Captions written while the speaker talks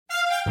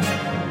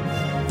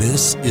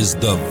This is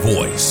the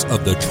voice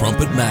of the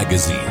Trumpet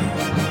Magazine.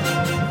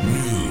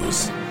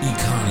 News,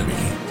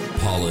 economy,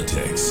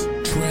 politics,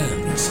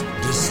 trends,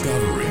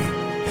 discovery,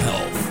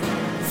 health,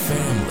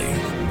 family,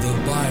 the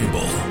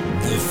Bible,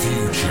 the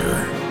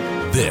future.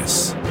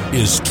 This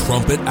is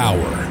Trumpet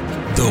Hour,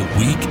 the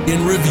week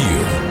in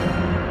review.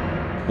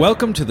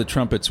 Welcome to the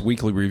Trumpet's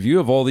weekly review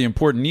of all the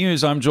important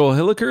news. I'm Joel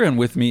Hilliker, and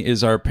with me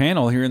is our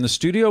panel. Here in the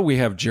studio, we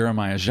have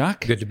Jeremiah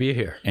Jacques. Good to be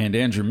here. And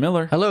Andrew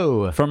Miller.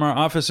 Hello. From our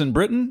office in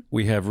Britain,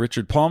 we have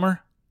Richard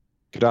Palmer.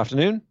 Good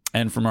afternoon.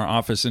 And from our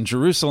office in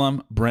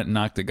Jerusalem, Brent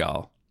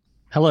Noctegal.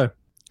 Hello.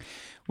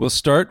 We'll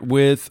start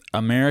with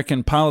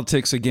American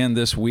politics again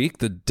this week.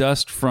 The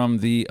dust from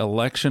the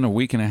election a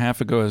week and a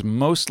half ago has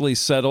mostly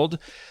settled.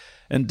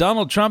 And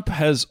Donald Trump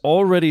has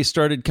already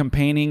started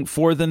campaigning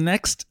for the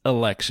next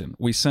election.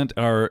 We sent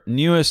our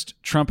newest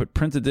Trumpet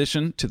print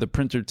edition to the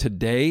printer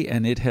today,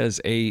 and it has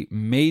a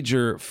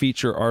major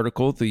feature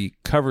article, the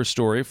cover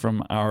story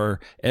from our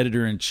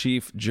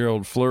editor-in-chief,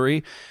 Gerald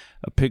Fleury,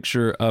 a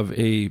picture of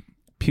a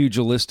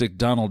pugilistic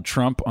Donald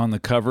Trump on the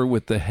cover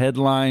with the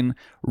headline,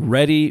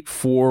 "Ready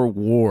for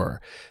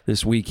War."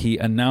 This week, he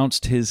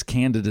announced his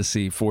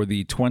candidacy for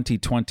the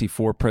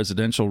 2024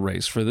 presidential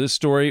race. For this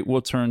story, we'll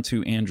turn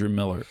to Andrew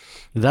Miller.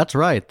 That's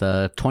right.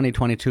 The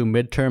 2022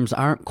 midterms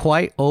aren't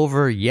quite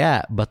over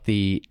yet, but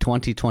the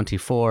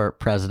 2024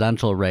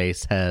 presidential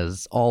race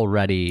has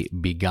already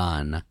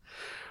begun.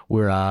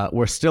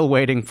 We're still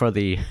waiting for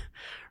the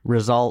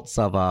results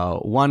of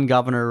one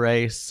governor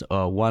race,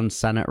 one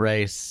Senate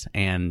race,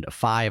 and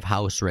 5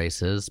 House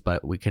races.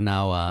 But we can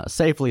now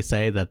safely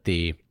say that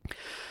the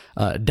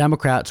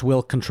Democrats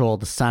will control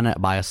the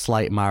Senate by a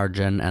slight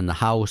margin, and the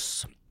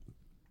House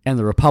and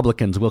the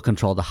Republicans will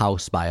control the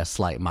House by a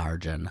slight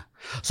margin.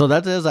 So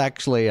that is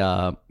actually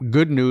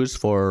good news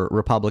for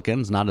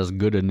Republicans, not as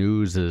good a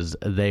news as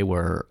they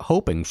were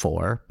hoping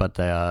for, but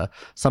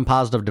some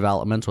positive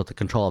developments with the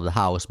control of the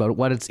House. But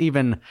what it's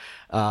even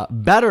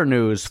better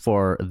news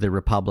for the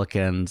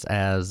Republicans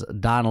as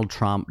Donald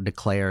Trump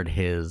declared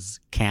his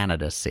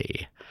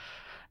candidacy.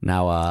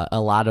 Now, a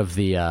lot of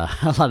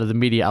the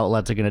media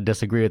outlets are going to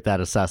disagree with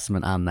that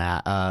assessment on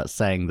that,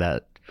 saying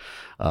that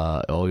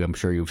I'm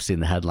sure you've seen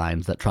the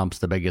headlines that Trump's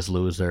the biggest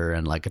loser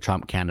and like a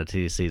Trump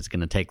candidacy is going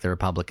to take the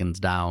Republicans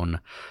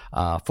down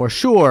for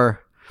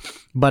sure.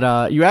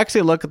 But you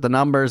actually look at the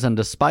numbers, and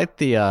despite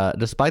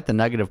the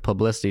negative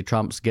publicity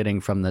Trump's getting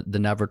from the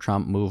Never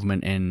Trump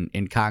movement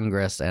in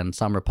Congress and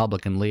some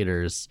Republican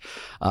leaders,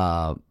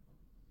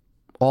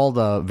 all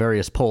the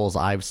various polls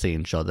I've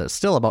seen show that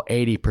still about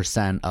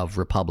 80% of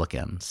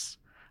Republicans,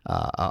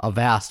 a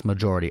vast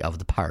majority of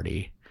the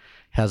party,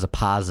 has a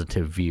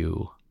positive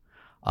view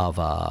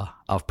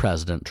of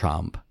President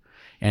Trump.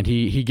 And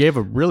he gave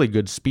a really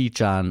good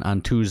speech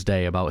on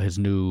Tuesday about his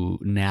new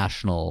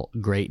national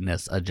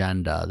greatness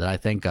agenda that I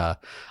think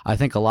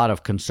a lot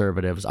of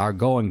conservatives are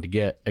going to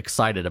get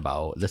excited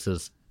about. This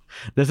is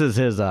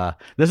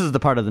the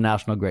part of the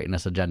national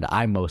greatness agenda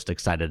I'm most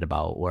excited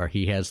about, where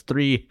he has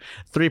three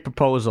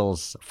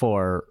proposals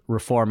for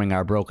reforming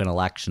our broken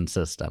election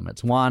system.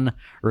 It's 1,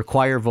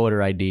 require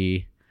voter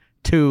ID;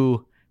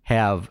 2,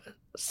 have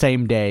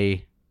same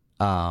day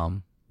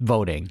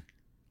voting,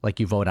 like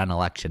you vote on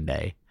election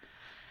day.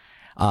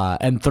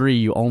 And 3,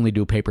 you only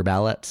do paper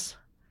ballots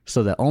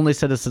so that only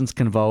citizens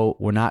can vote.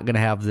 We're not going to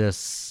have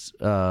this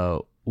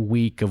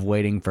week of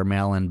waiting for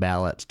mail-in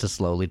ballots to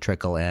slowly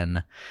trickle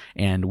in.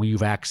 And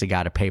we've actually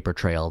got a paper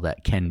trail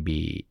that can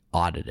be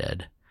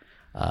audited.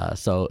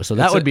 So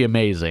that would be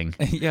amazing.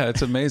 Yeah,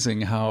 it's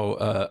amazing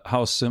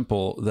how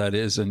simple that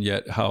is, and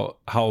yet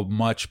how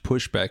much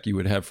pushback you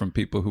would have from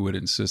people who would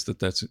insist that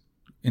that's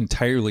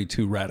entirely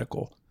too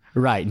radical.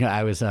 Right. No,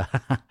 I was.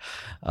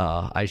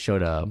 I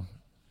showed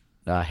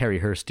Harry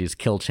Hursty's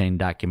Kill Chain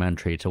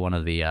documentary to one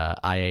of the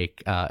IA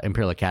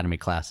Imperial Academy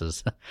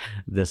classes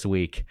this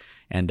week,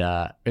 and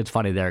it's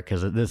funny there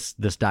because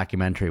this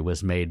documentary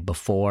was made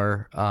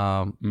before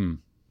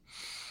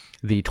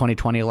the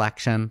 2020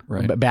 election,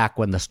 right? But back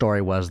when the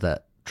story was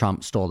that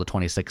Trump stole the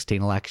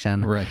 2016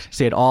 election. Right.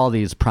 So you had all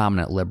these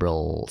prominent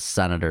liberal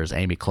senators,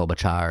 Amy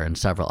Klobuchar and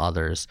several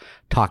others,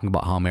 talking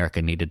about how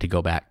America needed to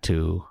go back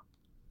to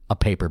a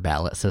paper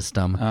ballot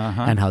system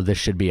and how this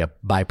should be a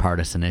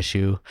bipartisan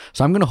issue.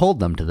 So I'm going to hold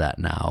them to that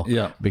now.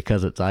 Yeah.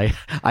 Because I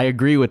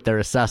agree with their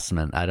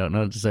assessment. I don't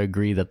necessarily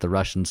agree that the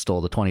Russians stole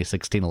the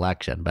 2016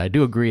 election, but I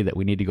do agree that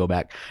we need to go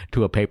back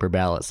to a paper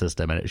ballot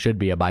system, and it should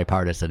be a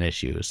bipartisan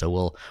issue.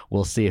 So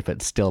we'll see if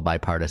it's still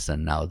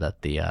bipartisan now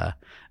that the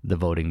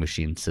voting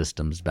machine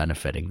system's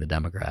benefiting the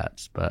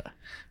Democrats. But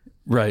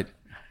right.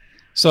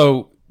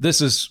 So this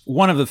is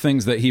one of the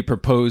things that he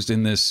proposed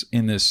in this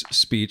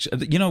speech.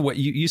 You know what?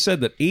 You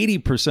said that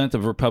 80%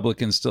 of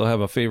Republicans still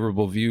have a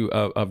favorable view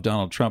of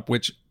Donald Trump,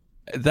 which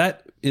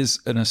that is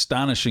an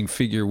astonishing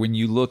figure when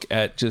you look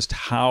at just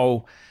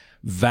how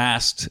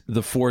vast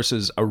the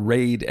forces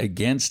arrayed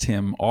against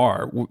him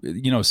are.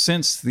 You know,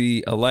 since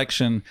the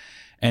election,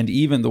 and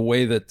even the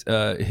way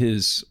that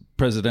his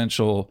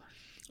presidential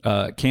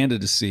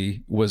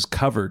candidacy was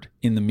covered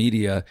in the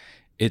media,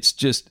 it's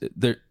just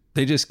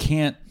they just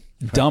can't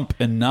dump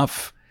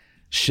enough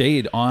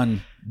shade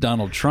on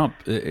Donald Trump.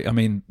 I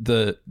mean,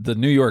 the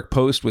New York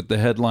Post with the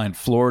headline,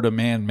 "Florida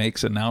man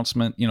makes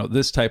announcement,"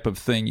 this type of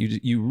thing.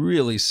 You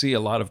really see a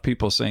lot of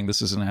people saying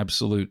this is an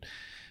absolute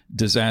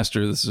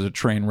disaster. This is a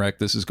train wreck.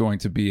 This is going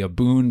to be a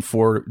boon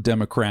for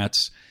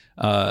Democrats.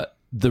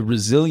 The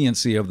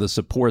resiliency of the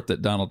support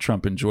that Donald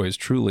Trump enjoys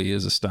truly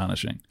is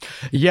astonishing.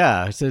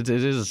 Yeah, it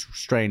is a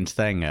strange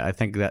thing. I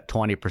think that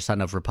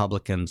 20% of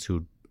Republicans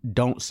who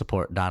don't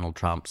support Donald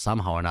Trump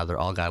somehow or another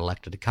all got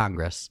elected to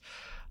Congress.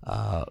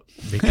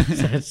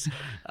 Because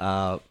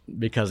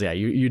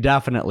you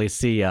definitely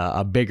see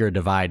a bigger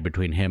divide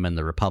between him and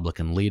the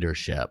Republican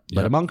leadership.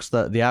 But amongst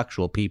the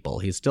actual people,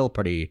 he's still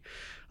pretty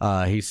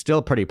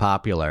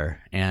popular.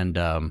 And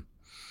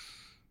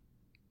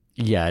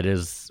it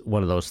is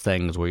one of those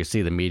things where you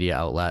see the media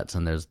outlets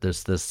and there's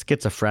this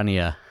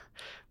schizophrenia.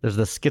 There's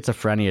this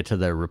schizophrenia to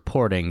their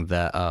reporting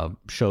that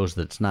shows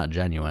that it's not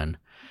genuine.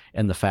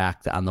 And the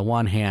fact that on the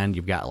one hand,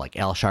 you've got like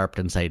Al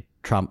Sharpton say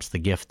Trump's the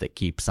gift that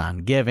keeps on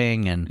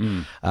giving,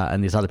 and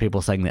these other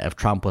people saying that if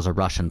Trump was a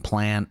Russian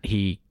plant,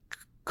 he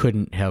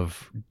couldn't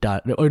have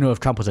done. Or no, if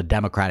Trump was a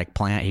Democratic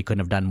plant, he couldn't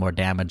have done more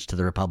damage to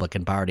the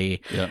Republican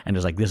Party. Yeah. And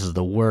it's like this is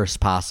the worst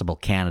possible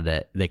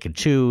candidate they could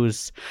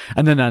choose.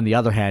 And then on the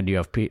other hand, you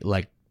have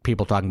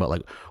people talking about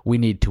like we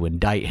need to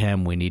indict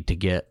him, we need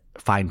to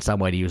find some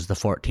way to use the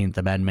 14th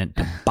Amendment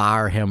to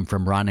bar him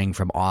from running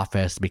from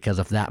office, because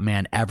if that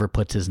man ever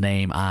puts his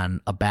name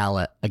on a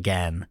ballot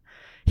again,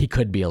 he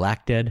could be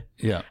elected.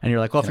 Yeah. And you're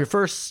like, well, if your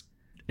first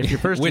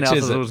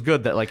analysis was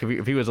good, that like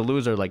if he was a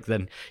loser, like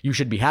then you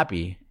should be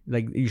happy.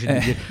 Like you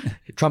should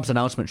Trump's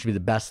announcement should be the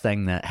best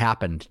thing that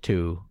happened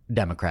to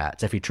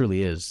Democrats if he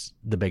truly is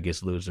the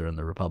biggest loser in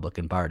the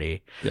Republican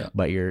Party. Yeah.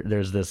 But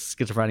there's this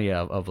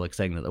schizophrenia of like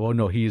saying that, oh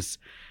no, he's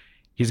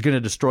going to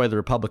destroy the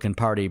Republican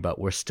Party, but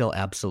we're still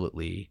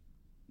absolutely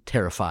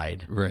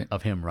terrified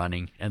of him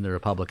running in the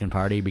Republican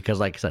Party because,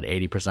 like I said,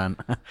 80%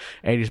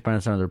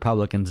 of the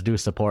Republicans do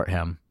support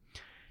him.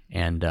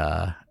 And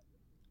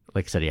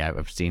like I said,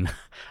 I've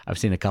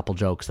seen a couple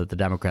jokes that the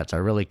Democrats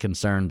are really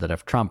concerned that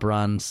if Trump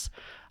runs,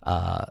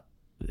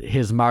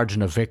 his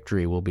margin of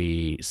victory will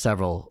be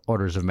several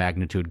orders of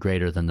magnitude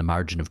greater than the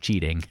margin of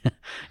cheating.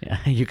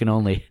 You can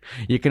only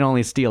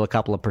steal a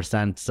couple of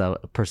percent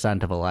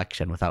of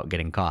election without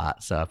getting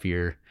caught. So if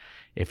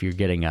you're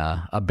getting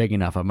a big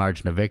enough a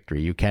margin of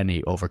victory, you can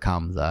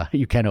overcome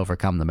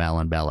the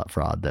mail-in ballot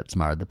fraud that's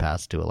marred the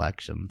past two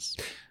elections.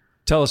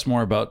 Tell us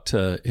more about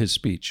his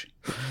speech.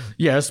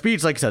 Yeah, his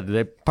speech, like I said,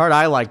 the part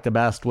I liked the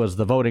best was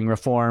the voting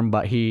reform,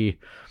 but he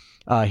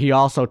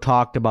also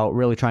talked about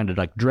really trying to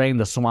like drain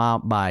the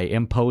swamp by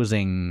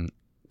imposing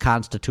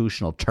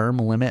constitutional term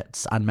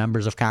limits on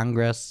members of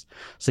Congress,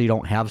 so you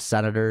don't have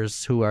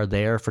senators who are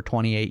there for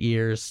 28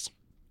 years.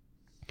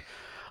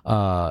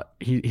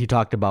 He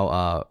talked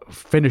about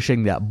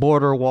finishing that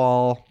border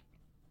wall,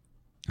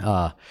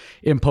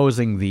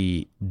 imposing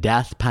the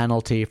death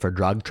penalty for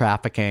drug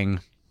trafficking,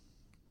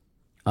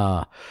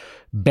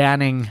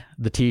 banning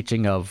the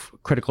teaching of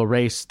critical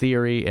race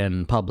theory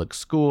in public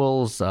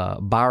schools,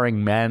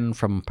 barring men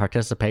from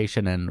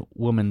participation in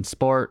women's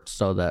sports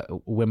so that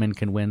women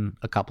can win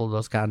a couple of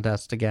those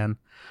contests again,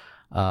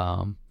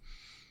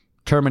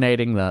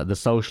 terminating the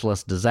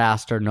socialist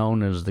disaster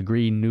known as the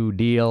Green New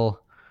Deal,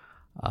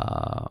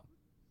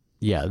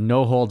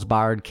 no holds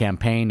barred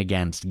campaign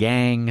against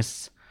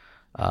gangs,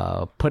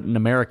 putting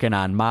American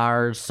on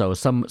Mars. So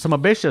some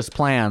ambitious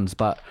plans,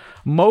 but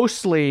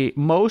mostly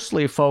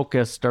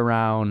focused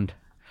around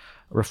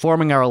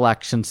reforming our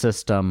election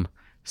system,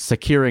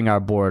 securing our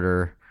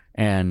border,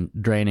 and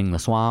draining the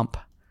swamp.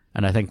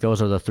 And I think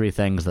those are the three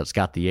things that's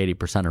got the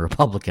 80% of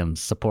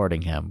Republicans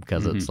supporting him,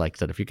 because it's like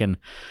that if you can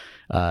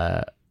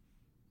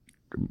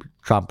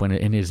Trump, when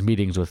in his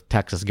meetings with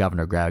Texas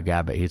Governor Greg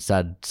Abbott, he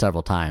said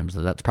several times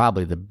that that's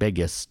probably the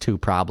biggest two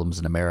problems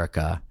in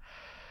America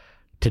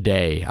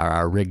today are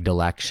our rigged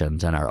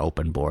elections and our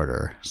open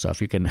border. So if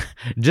you can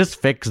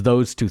just fix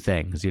those two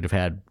things, you'd have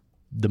had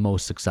the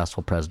most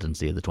successful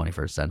presidency of the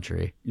 21st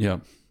century. Yeah.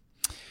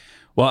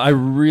 Well, I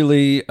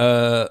really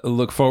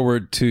look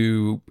forward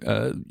to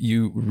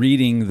you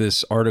reading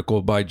this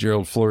article by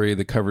Gerald Flurry,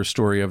 the cover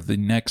story of the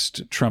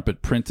next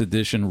Trumpet print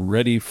edition,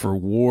 Ready for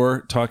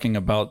War, talking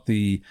about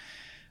the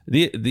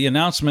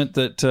announcement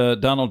that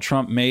Donald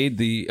Trump made,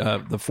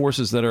 the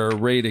forces that are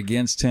arrayed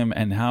against him,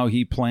 and how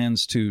he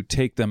plans to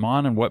take them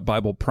on, and what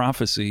Bible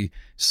prophecy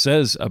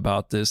says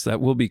about this.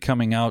 That will be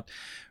coming out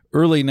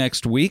early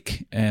next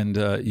week, and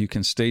you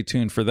can stay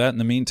tuned for that. In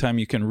the meantime,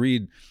 you can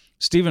read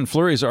Stephen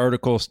Flurry's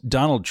article,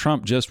 Donald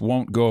Trump Just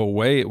Won't Go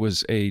Away. It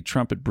was a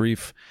Trumpet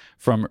brief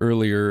from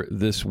earlier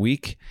this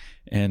week,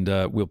 and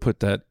we'll put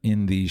that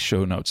in the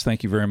show notes.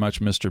 Thank you very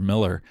much, Mr.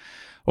 Miller.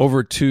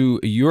 Over to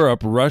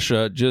Europe,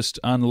 Russia just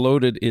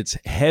unloaded its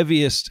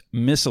heaviest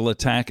missile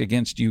attack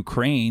against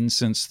Ukraine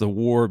since the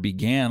war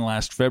began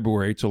last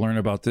February. To learn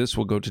about this,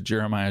 we'll go to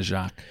Jeremiah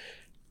Jacques.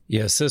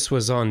 Yes, this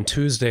was on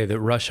Tuesday that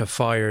Russia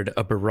fired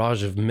a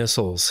barrage of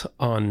missiles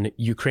on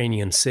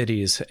Ukrainian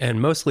cities and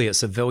mostly at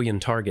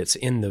civilian targets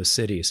in those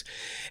cities.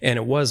 And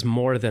it was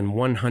more than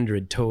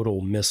 100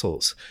 total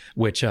missiles,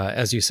 which,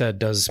 as you said,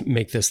 does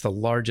make this the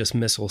largest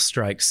missile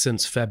strike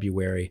since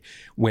February,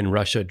 when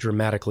Russia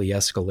dramatically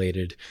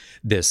escalated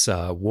this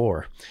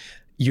war.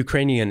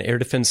 Ukrainian air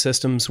defense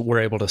systems were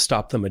able to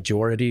stop the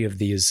majority of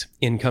these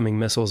incoming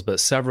missiles, but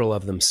several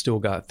of them still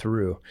got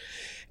through.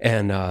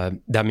 And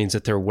that means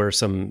that there were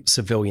some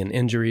civilian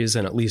injuries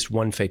and at least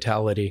one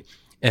fatality.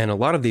 And a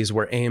lot of these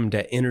were aimed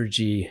at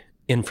energy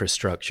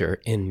infrastructure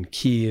in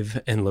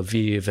Kyiv and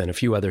Lviv and a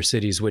few other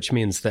cities, which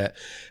means that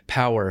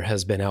power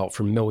has been out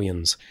for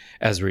millions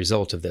as a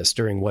result of this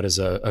during what is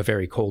a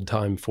very cold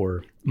time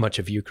for much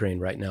of Ukraine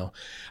right now.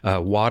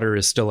 Water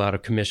is still out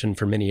of commission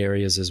for many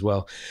areas as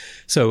well.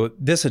 So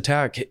this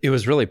attack, it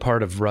was really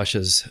part of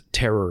Russia's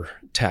terror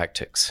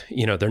tactics.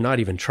 You know, they're not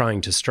even trying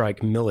to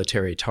strike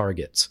military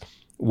targets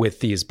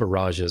with these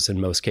barrages in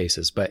most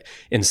cases, but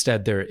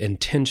instead they're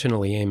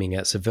intentionally aiming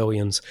at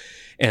civilians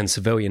and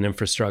civilian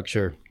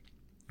infrastructure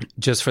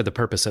just for the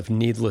purpose of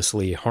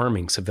needlessly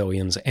harming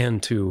civilians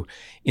and to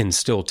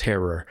instill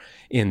terror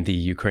in the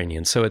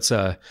Ukrainians. So it's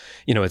a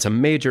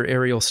major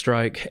aerial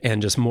strike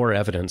and just more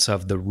evidence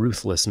of the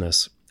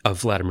ruthlessness of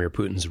Vladimir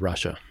Putin's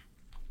Russia.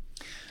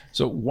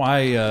 So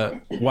why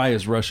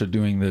is Russia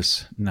doing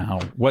this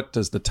now? What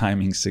does the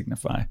timing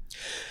signify?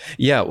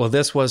 Yeah, well,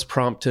 this was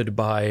prompted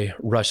by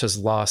Russia's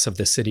loss of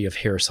the city of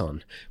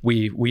Kherson.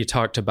 We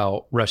talked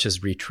about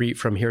Russia's retreat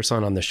from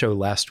Kherson on the show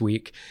last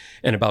week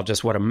and about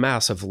just what a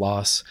massive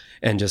loss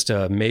and just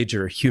a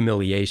major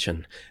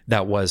humiliation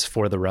that was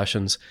for the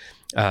Russians.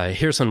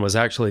 Kherson was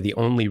actually the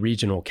only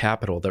regional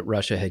capital that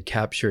Russia had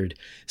captured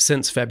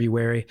since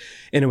February,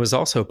 and it was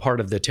also part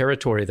of the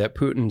territory that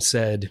Putin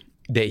said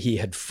that he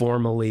had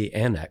formally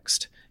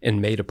annexed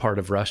and made a part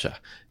of Russia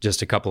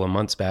just a couple of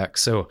months back.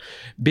 So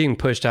being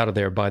pushed out of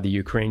there by the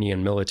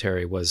Ukrainian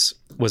military was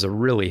a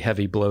really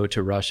heavy blow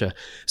to Russia.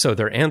 So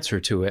their answer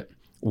to it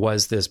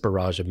was this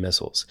barrage of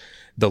missiles,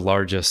 the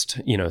largest,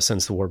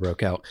 since the war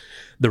broke out.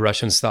 The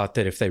Russians thought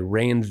that if they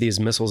rained these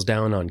missiles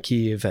down on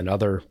Kyiv and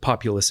other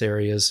populous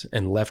areas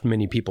and left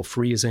many people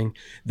freezing,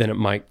 then it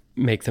might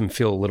make them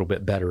feel a little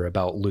bit better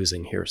about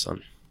losing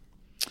Kherson.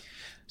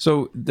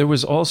 So there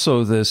was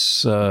also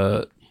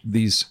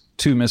these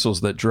two missiles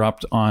that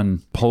dropped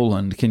on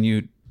Poland. Can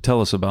you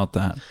tell us about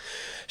that?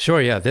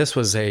 Sure, yeah. This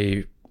was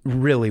a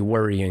really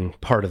worrying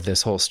part of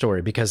this whole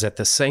story because at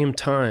the same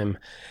time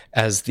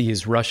as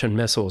these Russian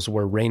missiles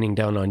were raining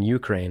down on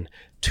Ukraine,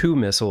 two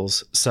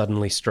missiles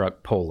suddenly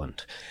struck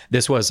Poland.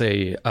 This was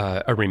a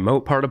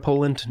remote part of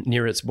Poland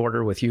near its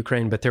border with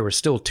Ukraine, but there were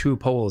still two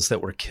Poles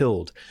that were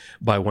killed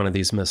by one of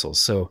these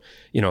missiles. So,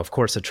 of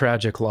course, a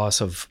tragic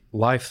loss of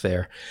life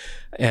there.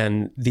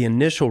 And the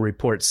initial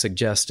reports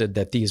suggested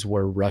that these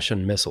were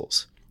Russian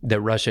missiles,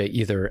 that Russia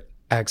either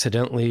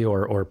accidentally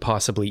or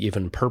possibly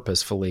even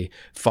purposefully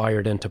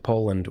fired into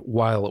Poland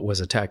while it was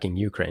attacking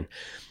Ukraine.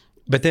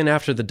 But then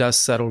after the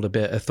dust settled a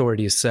bit,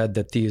 authorities said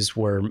that these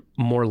were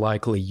more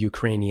likely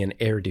Ukrainian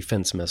air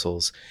defense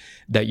missiles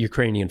that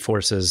Ukrainian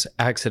forces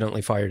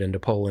accidentally fired into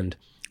Poland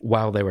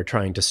while they were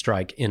trying to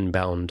strike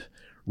inbound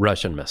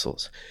Russian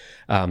missiles.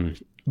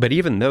 But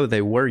even though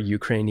they were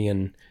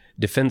Ukrainian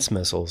defense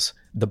missiles,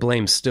 the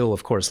blame still,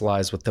 of course,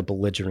 lies with the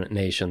belligerent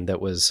nation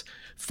that was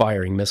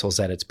firing missiles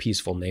at its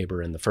peaceful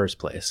neighbor in the first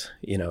place.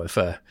 If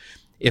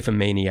a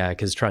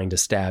maniac is trying to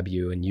stab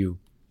you and you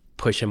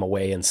push him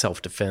away in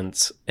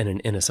self-defense and an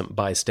innocent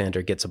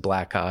bystander gets a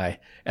black eye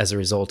as a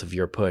result of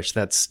your push,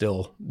 that's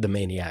still the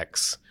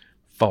maniac's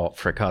fault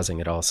for causing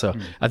it all. So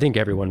I think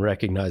everyone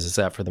recognizes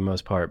that for the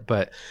most part.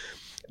 But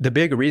the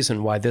big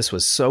reason why this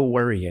was so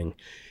worrying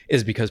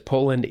is because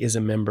Poland is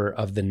a member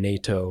of the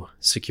NATO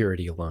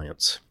security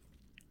alliance.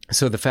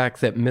 So the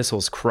fact that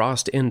missiles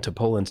crossed into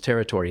Poland's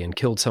territory and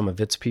killed some of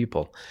its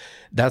people,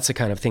 that's the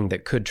kind of thing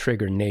that could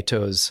trigger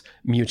NATO's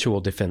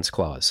mutual defense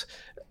clause.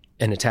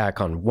 An attack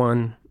on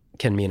one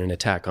can mean an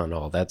attack on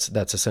all. That's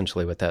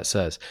essentially what that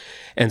says.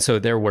 And so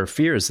there were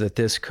fears that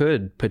this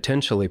could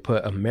potentially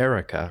put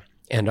America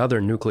and other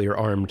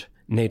nuclear-armed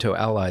NATO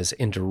allies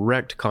in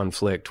direct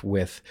conflict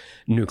with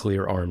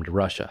nuclear-armed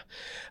Russia.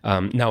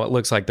 Now, it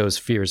looks like those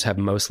fears have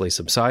mostly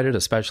subsided,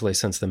 especially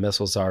since the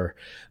missiles are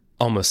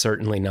almost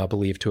certainly now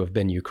believed to have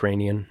been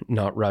Ukrainian,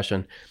 not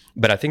Russian.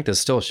 But I think this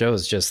still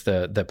shows just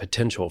the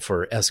potential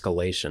for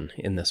escalation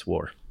in this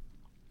war.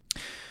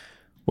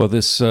 Well,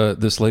 this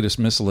latest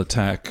missile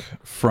attack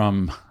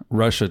from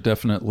Russia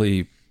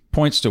definitely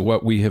points to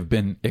what we have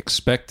been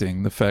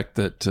expecting, the fact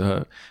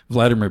that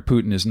Vladimir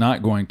Putin is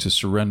not going to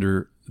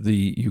surrender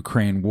the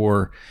Ukraine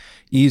war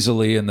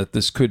easily, and that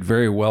this could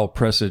very well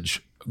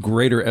presage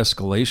greater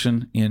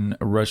escalation in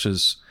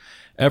Russia's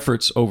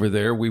efforts over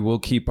there. We will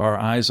keep our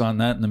eyes on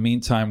that. In the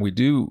meantime, we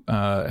do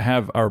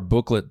have our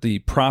booklet, The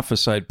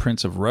Prophesied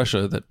Prince of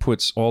Russia, that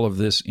puts all of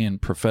this in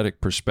prophetic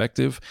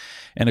perspective,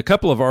 and a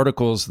couple of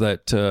articles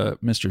that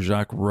Mr.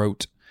 Jacques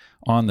wrote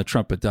on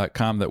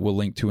thetrumpet.com that we'll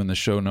link to in the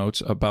show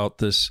notes about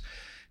this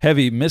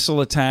heavy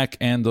missile attack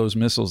and those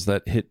missiles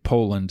that hit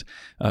Poland.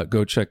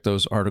 Go check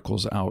those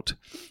articles out.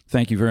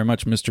 Thank you very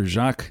much, Mr.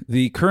 Jacques.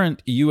 The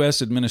current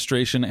U.S.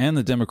 administration and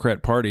the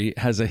Democrat Party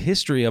has a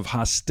history of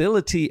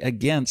hostility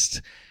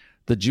against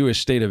the Jewish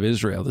state of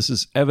Israel. This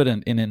is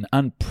evident in an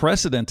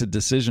unprecedented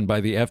decision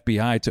by the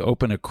FBI to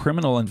open a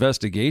criminal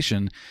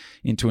investigation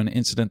into an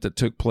incident that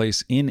took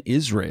place in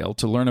Israel.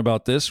 To learn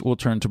about this, we'll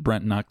turn to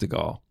Brent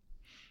Noctegal.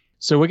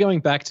 So we're going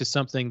back to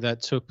something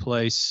that took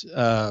place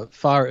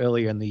far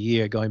earlier in the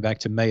year, going back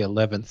to May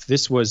 11th.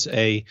 This was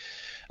a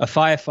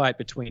firefight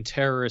between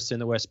terrorists in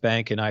the West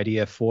Bank and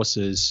IDF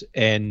forces.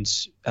 And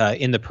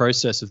in the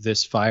process of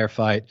this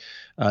firefight,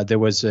 there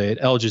was an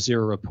Al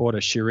Jazeera reporter,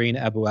 Shireen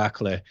Abu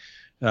Akleh,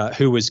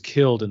 who was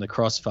killed in the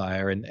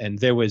crossfire. And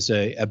there was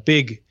a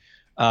big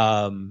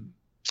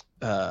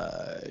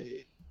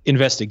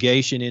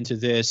investigation into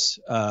this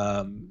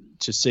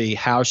to see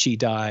how she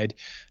died.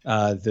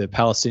 The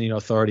Palestinian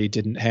Authority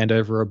didn't hand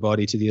over her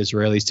body to the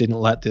Israelis, didn't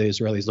let the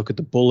Israelis look at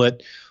the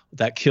bullet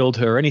that killed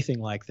her or anything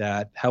like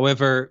that.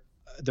 However,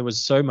 there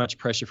was so much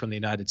pressure from the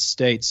United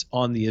States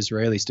on the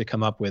Israelis to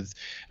come up with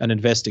an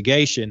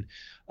investigation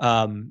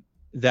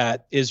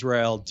that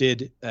Israel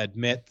did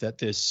admit that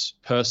this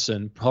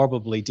person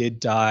probably did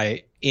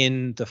die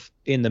in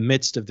the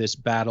midst of this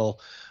battle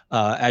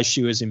as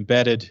she was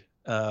embedded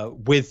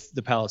with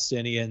the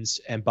Palestinians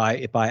and by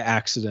an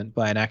accident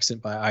by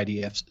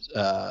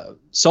IDF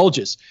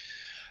soldiers.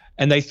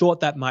 And they thought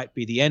that might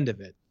be the end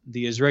of it.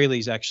 The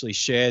Israelis actually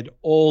shared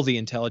all the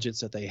intelligence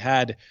that they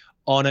had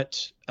on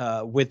it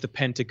with the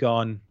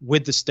Pentagon,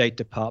 with the State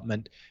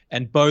Department,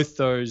 and both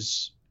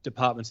those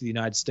departments of the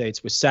United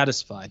States were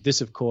satisfied.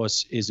 This, of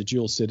course, is a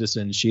dual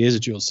citizen. She is a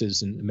dual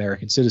citizen,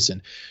 American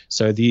citizen.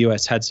 So the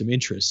U.S. had some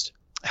interest.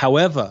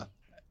 However,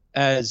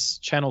 as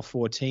Channel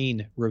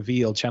 14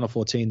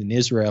 in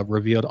Israel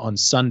revealed on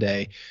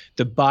Sunday,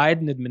 the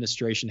Biden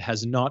administration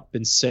has not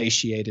been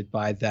satiated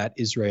by that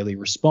Israeli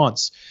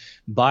response,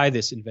 by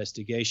this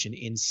investigation.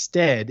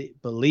 Instead,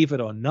 believe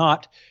it or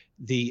not,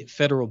 the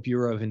Federal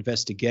Bureau of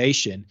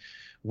Investigation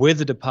with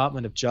the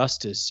Department of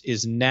Justice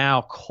is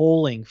now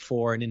calling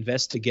for an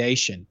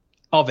investigation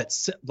of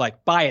its,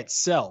 like by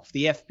itself.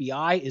 The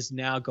FBI is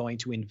now going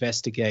to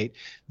investigate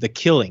the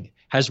killing,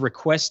 has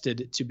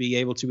requested to be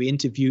able to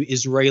interview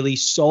Israeli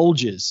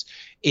soldiers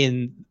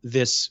in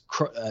this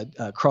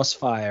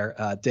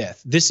crossfire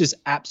death. This is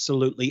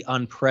absolutely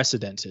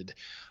unprecedented.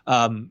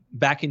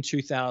 Back in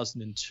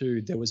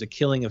 2002, there was a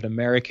killing of an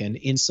American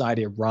inside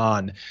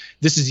Iran.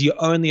 This is the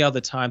only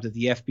other time that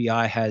the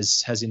FBI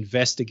has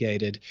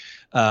investigated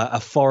a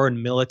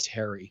foreign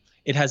military.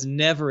 It has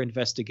never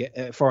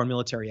investigated foreign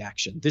military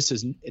action.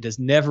 It has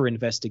never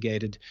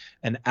investigated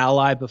an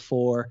ally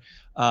before,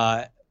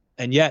 and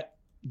yet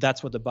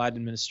that's what the Biden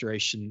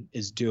administration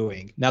is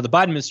doing. Now, the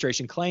Biden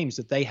administration claims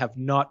that they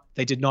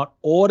did not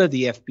order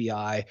the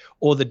FBI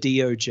or the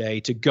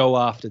DOJ to go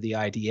after the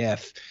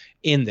IDF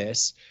in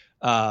this.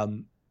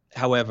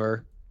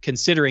 However,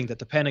 considering that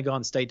the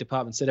Pentagon, State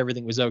Department said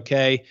everything was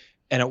okay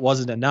and it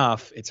wasn't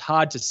enough, it's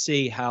hard to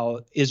see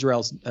how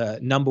Israel's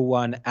number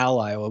one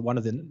ally, or one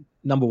of the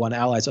number one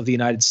allies of the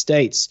United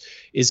States,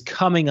 is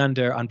coming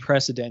under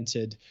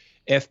unprecedented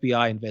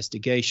FBI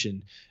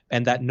investigation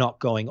and that not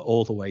going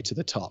all the way to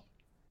the top.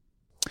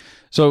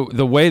 So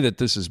the way that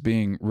this is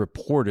being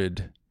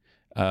reported,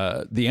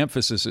 the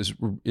emphasis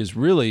is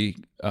really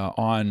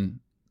on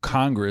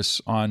Congress,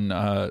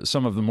 on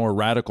some of the more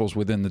radicals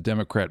within the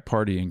Democrat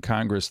Party in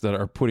Congress that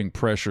are putting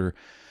pressure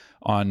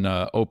on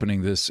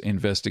opening this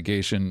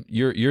investigation.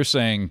 You're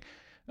saying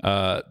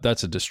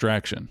that's a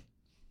distraction.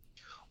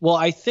 Well,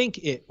 I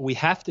think we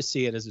have to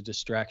see it as a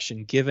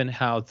distraction, given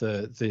how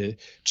the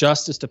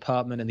Justice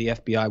Department and the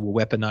FBI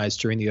were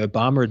weaponized during the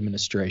Obama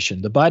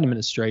administration. The Biden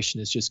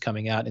administration is just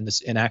coming out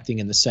and acting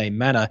in the same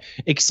manner,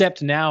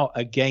 except now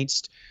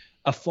against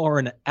a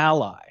foreign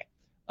ally,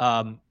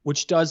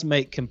 which does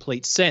make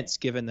complete sense,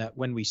 given that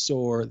when we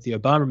saw the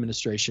Obama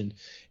administration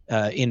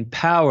in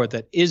power,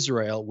 that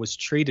Israel was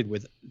treated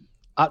with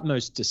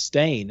utmost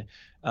disdain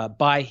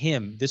by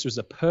him. This was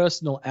a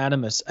personal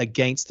animus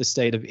against the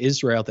state of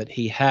Israel that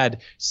he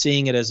had,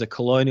 seeing it as a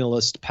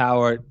colonialist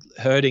power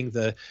hurting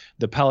the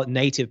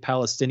native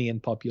Palestinian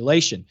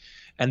population.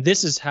 And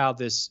this is how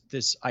this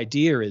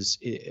idea is,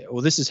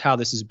 or this is how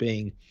this is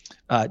being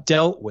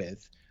dealt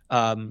with.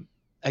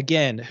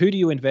 Again, who do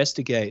you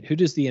investigate? Who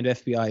does the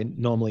FBI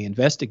normally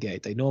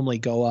investigate? They normally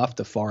go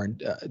after foreign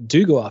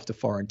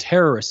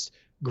terrorist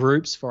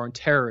groups, foreign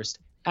terrorist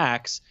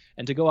acts,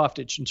 and to go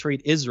after and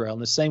treat Israel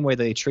in the same way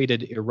they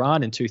treated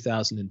Iran in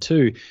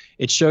 2002,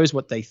 it shows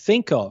what they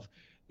think of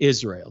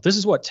Israel. This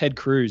is what Ted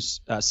Cruz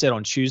said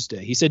on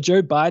Tuesday. He said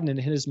Joe Biden and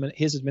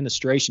his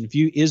administration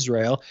view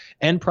Israel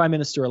and Prime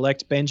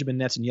Minister-elect Benjamin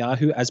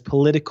Netanyahu as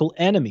political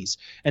enemies.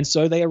 And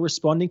so they are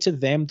responding to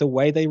them the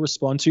way they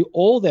respond to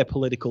all their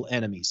political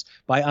enemies,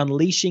 by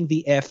unleashing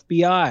the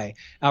FBI.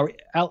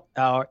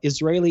 Our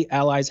Israeli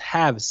allies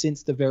have,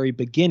 since the very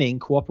beginning,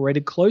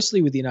 cooperated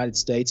closely with the United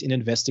States in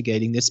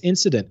investigating this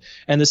incident.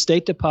 And the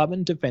State Department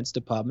and Defense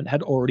Department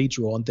had already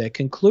drawn their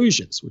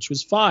conclusions, which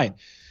was fine.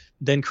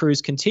 then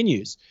Cruz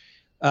continues.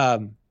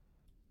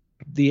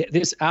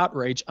 This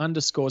outrage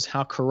underscores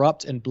how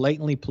corrupt and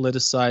blatantly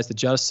politicized the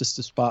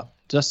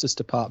Justice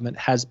Department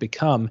has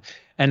become,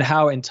 and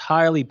how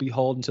entirely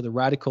beholden to the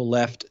radical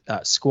left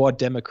squad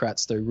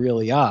Democrats they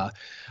really are.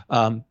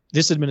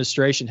 This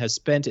administration has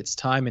spent its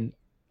time in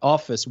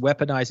office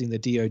weaponizing the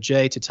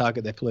DOJ to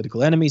target their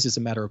political enemies as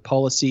a matter of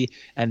policy,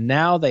 and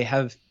now they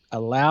have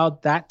allowed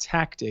that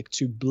tactic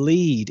to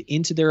bleed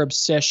into their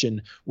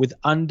obsession with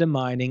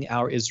undermining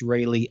our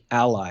Israeli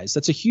allies.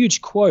 That's a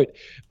huge quote,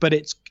 but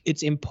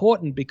it's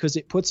important because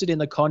it puts it in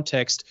the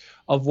context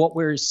of what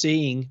we're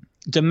seeing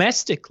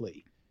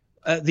domestically.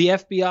 The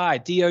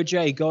FBI,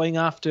 DOJ going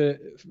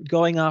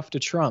after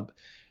Trump,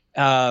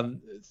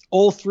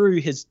 all through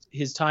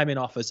his time in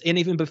office, and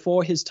even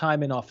before his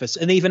time in office,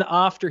 and even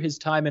after his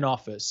time in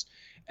office.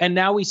 And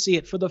now we see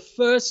it for the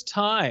first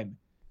time.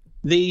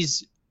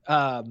 These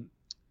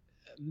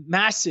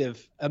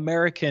massive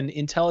American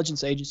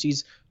intelligence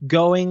agencies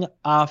going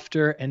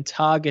after and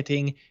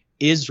targeting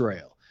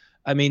Israel.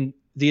 I mean,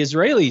 the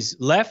Israelis,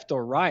 left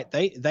or right,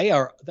 they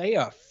are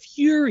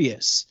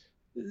furious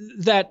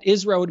that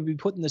Israel would be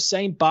put in the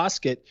same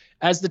basket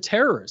as the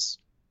terrorists.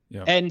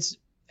 Yeah.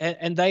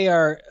 And they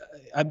are,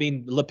 I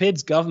mean,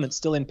 Lapid's government's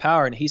still in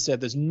power, and he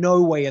said there's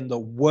no way in the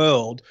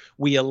world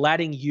we are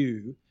letting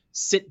you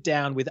sit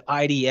down with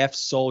IDF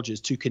soldiers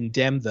to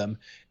condemn them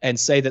and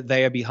say that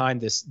they are behind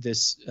this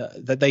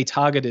that they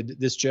targeted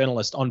this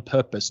journalist on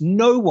purpose.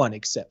 No one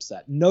accepts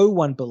that. No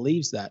one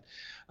believes that.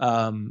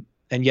 And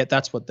yet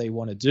that's what they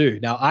want to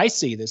do. Now, I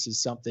see this as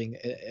something,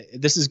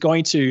 this is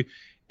going to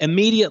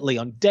immediately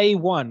on day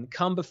one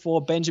come before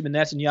Benjamin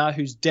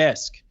Netanyahu's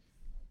desk.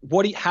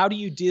 How do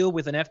you deal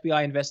with an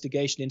FBI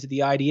investigation into the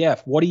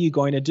IDF? What are you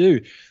going to do?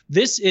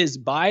 This is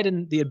the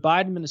Biden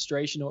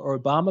administration or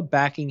Obama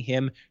backing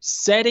him,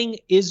 setting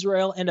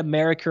Israel and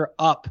America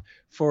up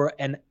for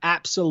an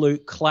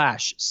absolute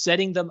clash,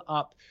 setting them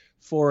up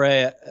for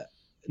a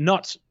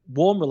not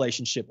warm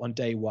relationship on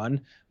day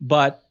one,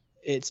 but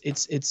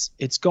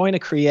it's going to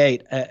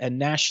create a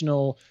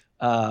national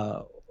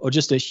or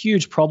just a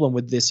huge problem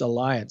with this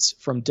alliance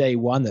from day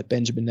one that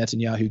Benjamin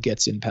Netanyahu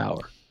gets in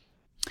power.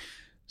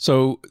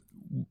 So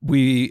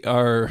we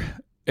are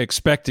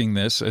expecting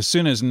this. As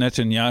soon as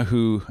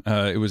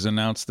Netanyahu, it was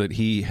announced that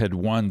he had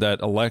won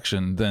that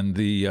election, then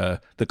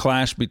the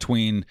clash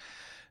between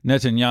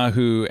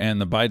Netanyahu and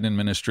the Biden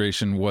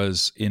administration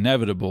was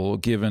inevitable,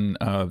 given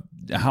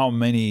how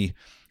many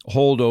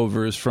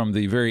holdovers from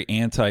the very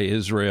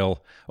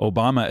anti-Israel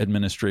Obama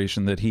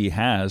administration that he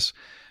has.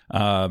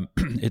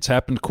 It's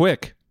happened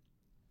quick.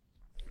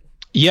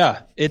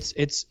 Yeah, it's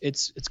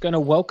going to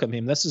welcome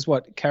him. This is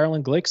what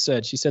Carolyn Glick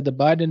said. She said the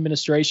Biden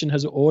administration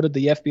has ordered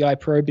the FBI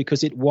probe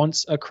because it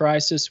wants a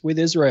crisis with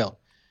Israel.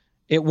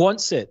 It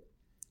wants it.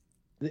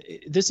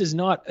 This is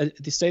not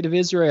the state of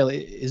Israel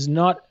is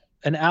not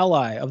an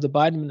ally of the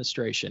Biden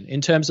administration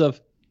in terms of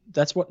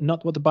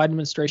not what the Biden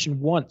administration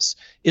wants.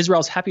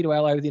 Israel's happy to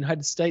ally with the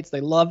United States.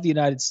 They love the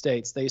United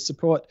States. They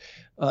support.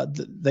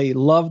 They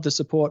love the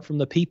support from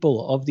the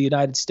people of the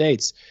United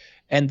States.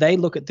 And they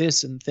look at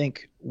this and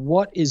think,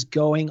 what is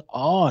going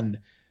on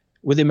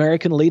with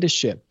American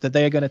leadership that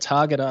they are going to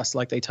target us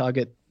like they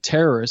target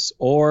terrorists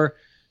or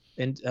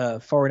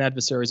foreign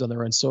adversaries on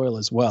their own soil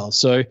as well?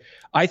 So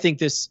I think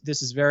this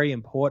is very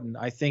important.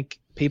 I think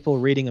people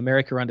reading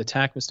America Under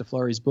Attack, Mr.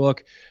 Fleury's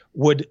book,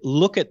 would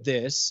look at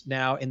this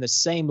now in the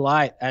same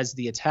light as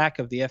the attack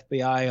of the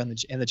FBI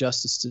and the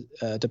Justice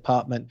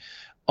Department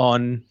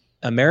on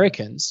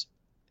Americans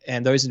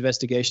and those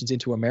investigations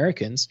into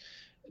Americans.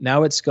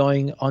 Now it's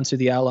going onto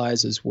the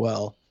allies as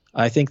well.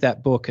 I think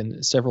that book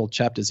and several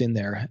chapters in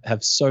there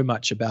have so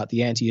much about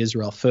the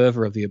anti-Israel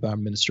fervor of the Obama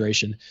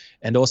administration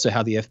and also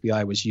how the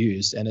FBI was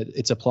used, and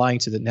it's applying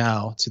to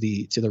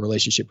the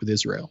relationship with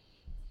Israel.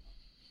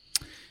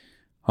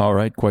 All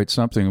right, quite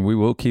something. We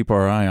will keep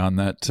our eye on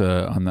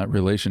that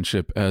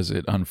relationship as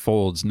it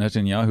unfolds.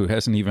 Netanyahu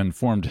hasn't even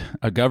formed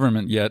a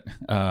government yet,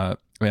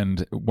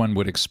 and one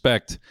would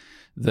expect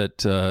that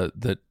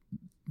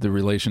the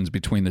relations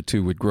between the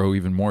two would grow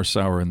even more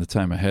sour in the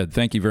time ahead.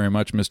 Thank you very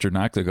much, Mr.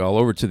 Nachtigal.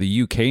 Over to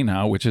the UK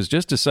now, which has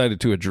just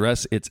decided to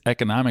address its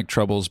economic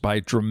troubles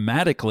by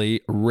dramatically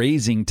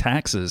raising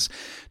taxes.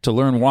 To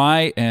learn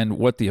why and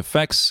what the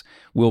effects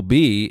will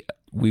be,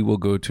 we will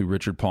go to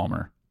Richard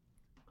Palmer.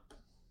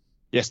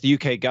 Yes, the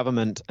UK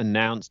government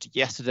announced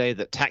yesterday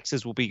that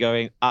taxes will be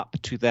going up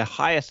to their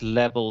highest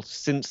level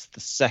since the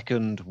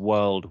Second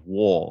World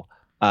War.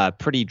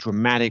 Pretty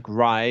dramatic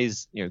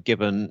rise,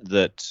 given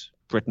that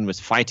Britain was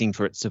fighting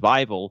for its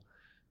survival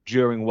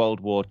during World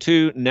War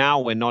II.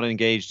 Now we're not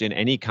engaged in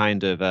any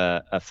kind of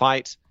a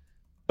fight,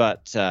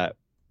 but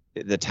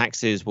the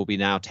taxes will be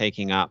now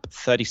taking up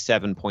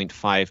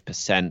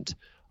 37.5%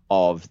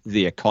 of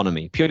the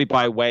economy. Purely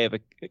by way of a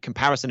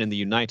comparison, in the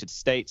United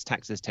States,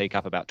 taxes take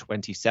up about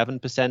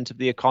 27% of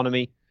the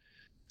economy.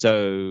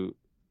 So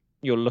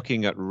you're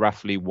looking at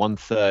roughly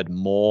 1/3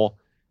 more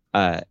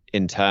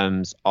in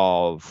terms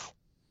of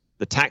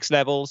the tax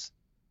levels.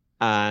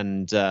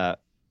 And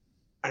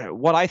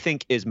what I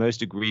think is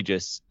most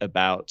egregious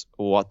about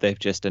what they've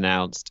just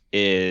announced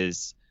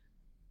is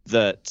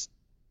that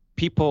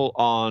people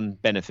on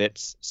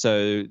benefits,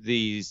 so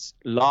these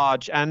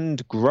large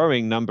and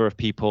growing number of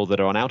people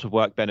that are on out of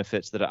work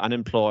benefits, that are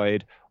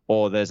unemployed,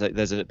 or there's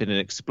been an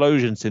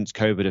explosion since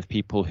COVID of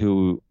people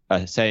who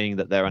are saying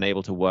that they're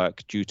unable to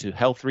work due to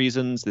health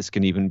reasons. This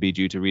can even be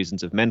due to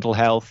reasons of mental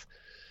health.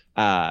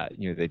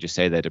 They just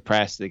say they're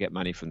depressed, they get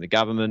money from the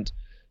government.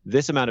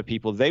 This amount of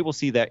people, they will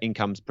see their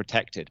incomes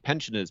protected.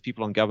 Pensioners,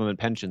 people on government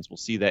pensions, will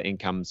see their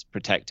incomes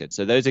protected.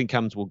 So those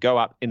incomes will go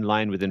up in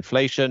line with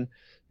inflation.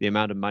 The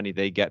amount of money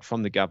they get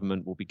from the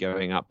government will be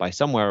going up by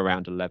somewhere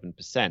around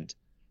 11%.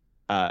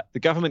 The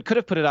government could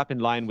have put it up in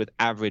line with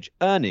average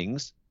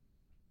earnings,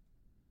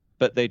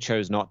 but they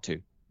chose not to.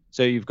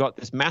 So you've got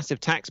this massive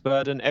tax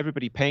burden.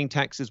 Everybody paying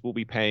taxes will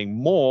be paying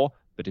more.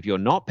 But if you're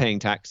not paying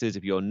taxes,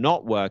 if you're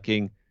not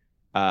working,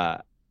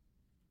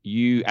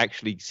 you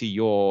actually see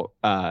your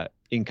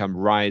income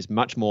rise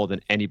much more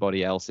than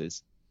anybody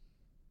else's.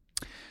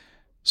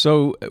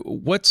 So,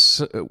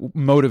 what's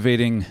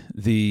motivating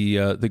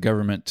the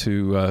government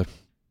to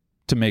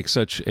make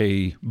such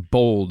a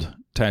bold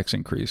tax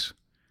increase?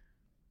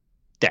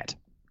 Debt.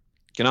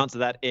 Can answer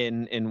that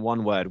in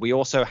one word. We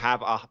also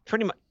have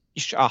pretty much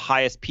our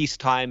highest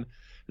peacetime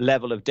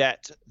level of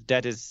debt.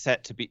 Debt is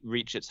set to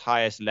reach its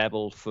highest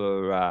level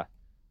for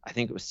I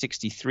think it was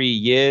 63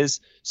 years.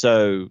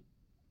 So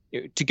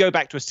to go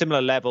back to a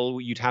similar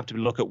level, you'd have to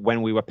look at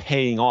when we were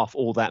paying off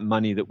all that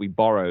money that we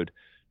borrowed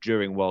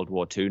during World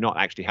War II, not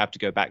actually have to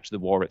go back to the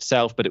war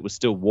itself, but it was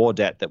still war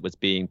debt that was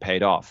being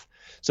paid off.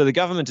 So the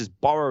government is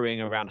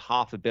borrowing around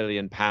 £500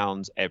 million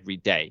every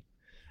day.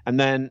 And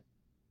then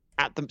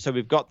so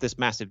we've got this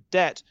massive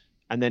debt,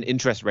 and then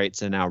interest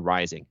rates are now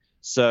rising.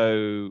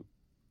 So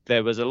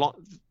there was a lot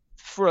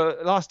for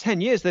the last 10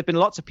 years, there've been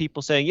lots of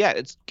people saying,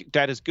 yeah,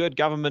 debt is good.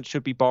 Government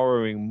should be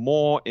borrowing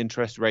more.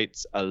 Interest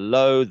rates are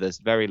low. There's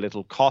very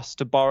little cost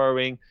to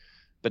borrowing.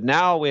 But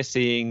now we're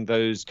seeing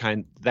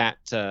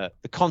the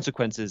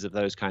consequences of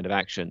those kind of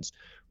actions,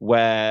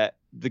 where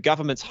the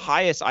government's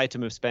highest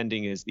item of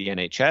spending is the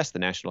NHS, the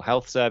National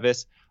Health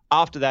Service.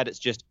 After that, it's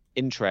just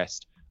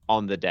interest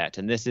on the debt.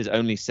 And this is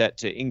only set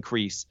to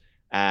increase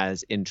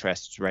as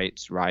interest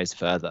rates rise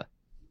further.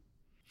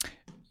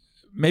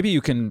 Maybe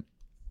you can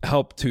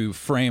help to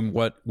frame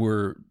what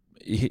we're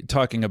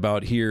talking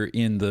about here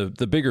in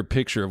the bigger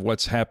picture of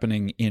what's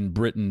happening in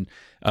Britain,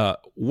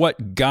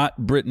 what got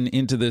Britain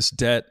into this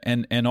debt,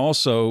 and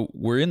also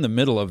we're in the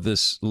middle of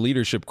this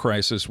leadership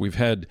crisis. We've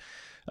had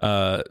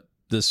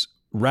this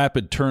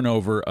rapid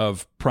turnover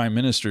of prime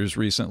ministers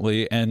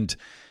recently, and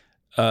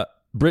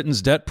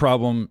Britain's debt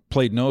problem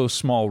played no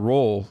small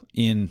role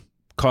in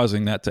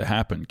causing that to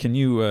happen. Can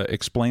you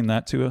explain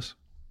that to us?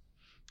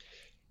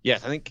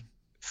 Yes, I think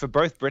for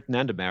both Britain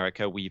and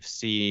America, we've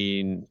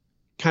seen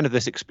kind of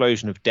this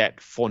explosion of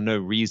debt for no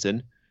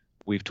reason.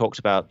 We've talked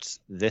about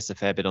this a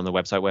fair bit on the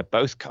website, where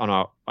both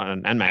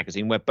and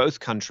magazine, where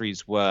both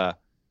countries were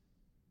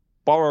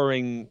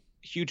borrowing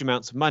huge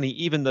amounts of money,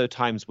 even though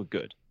times were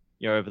good.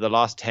 Over the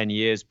last 10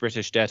 years,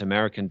 British debt,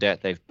 American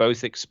debt, they've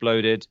both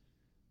exploded.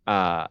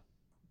 So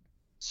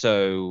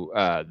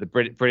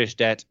the British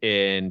debt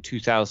in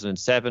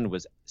 2007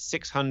 was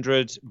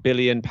 £600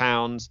 billion.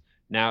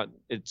 Now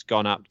it's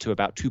gone up to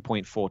about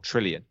 2.4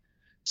 trillion.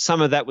 Some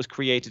of that was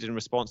created in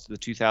response to the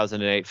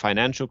 2008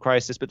 financial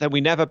crisis, but then we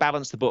never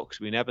balanced the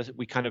books. We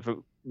kind of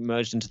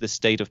emerged into this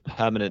state of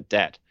permanent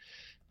debt.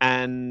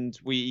 And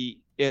we've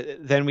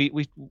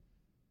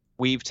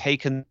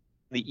taken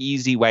the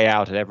easy way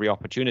out at every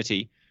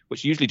opportunity,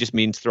 which usually just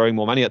means throwing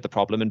more money at the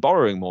problem and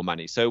borrowing more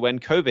money. So when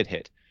COVID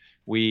hit,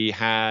 we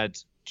had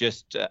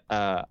just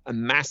a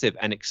massive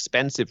and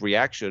expensive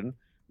reaction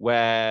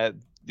where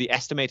the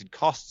estimated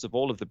costs of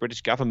all of the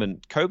British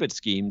government COVID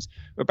schemes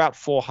were about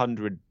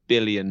 £400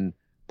 billion.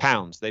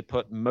 They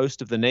put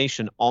most of the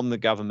nation on the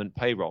government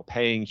payroll,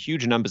 paying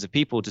huge numbers of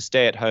people to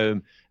stay at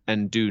home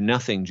and do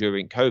nothing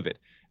during COVID.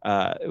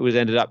 It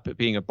ended up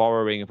being a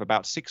borrowing of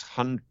about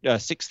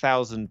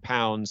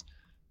 £6,000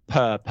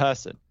 per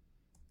person.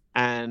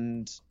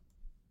 And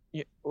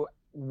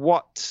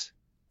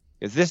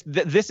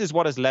this is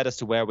what has led us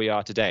to where we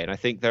are today. And I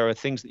think there are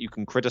things that you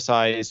can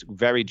criticize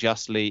very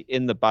justly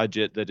in the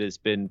budget that has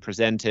been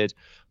presented,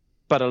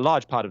 but a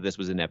large part of this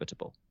was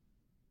inevitable.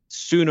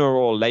 Sooner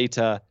or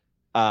later,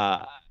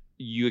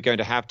 you're going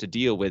to have to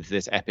deal with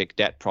this epic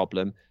debt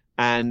problem.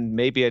 And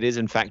maybe it is,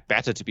 in fact,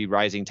 better to be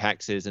rising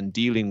taxes and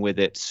dealing with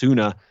it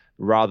sooner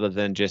rather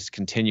than just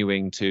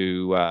continuing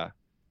to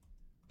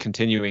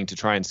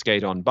try and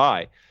skate on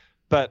by.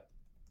 But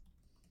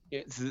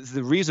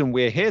the reason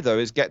we're here,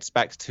 though, gets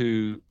back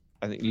to,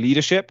 I think,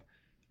 leadership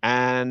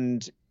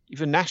and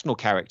even national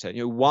character.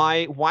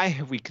 Why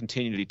have we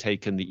continually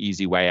taken the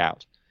easy way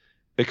out?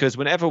 Because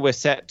whenever we're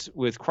set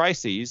with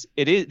crises,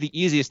 the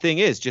easiest thing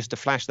is just to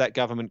flash that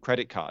government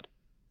credit card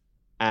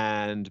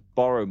and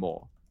borrow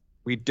more.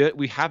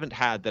 We haven't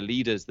had the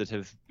leaders that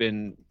have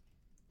been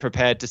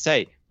prepared to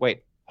say,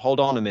 wait,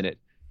 hold on a minute,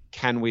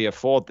 can we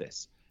afford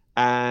this?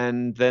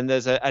 And then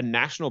there's a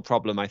national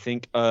problem, I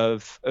think,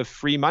 of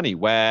free money,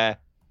 where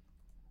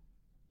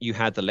you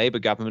had the Labour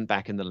government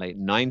back in the late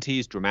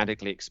 90s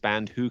dramatically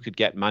expand who could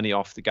get money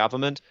off the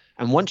government.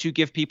 And once you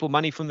give people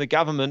money from the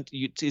government,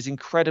 it is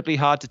incredibly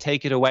hard to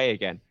take it away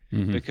again,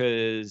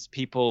 because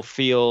people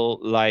feel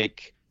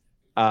like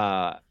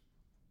they're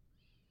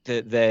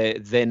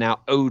now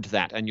owed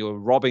that, and you're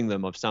robbing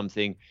them of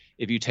something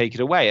if you take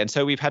it away. And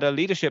so we've had a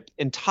leadership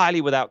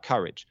entirely without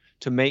courage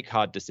to make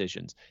hard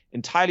decisions,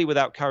 entirely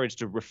without courage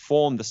to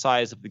reform the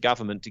size of the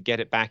government to get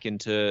it back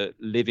into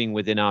living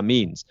within our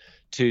means,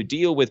 to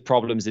deal with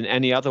problems in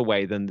any other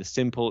way than the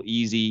simple,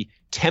 easy,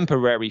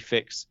 temporary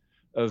fix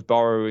of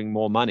borrowing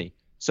more money.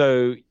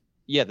 So,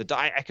 yeah, the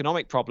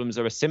economic problems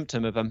are a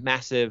symptom of a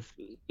massive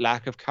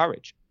lack of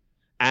courage.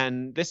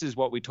 And this is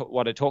what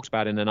I talked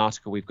about in an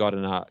article we've got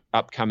in our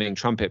upcoming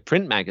Trumpet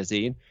print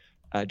magazine,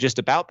 just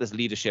about this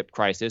leadership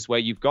crisis, where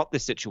you've got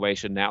this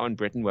situation now in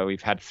Britain where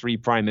we've had 3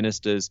 prime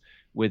ministers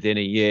within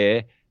a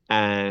year,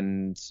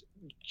 and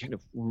kind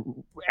of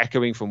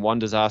echoing from one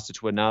disaster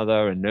to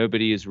another, and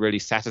nobody is really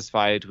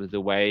satisfied with the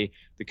way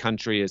the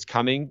country is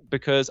coming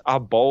because our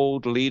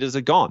bold leaders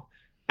are gone.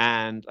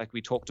 And like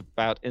we talked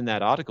about in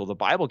that article, the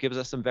Bible gives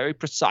us some very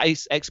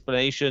precise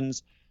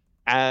explanations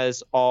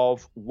as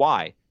of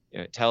why.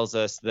 It tells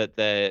us that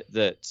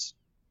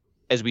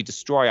as we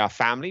destroy our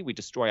family, we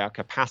destroy our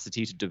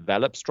capacity to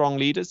develop strong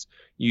leaders.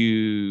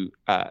 You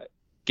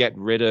get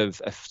rid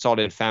of a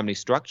solid family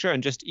structure,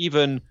 and just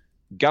even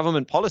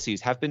government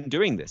policies have been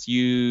doing this.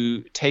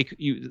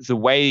 The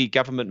way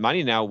government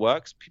money now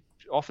works,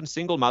 often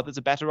single mothers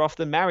are better off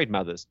than married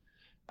mothers.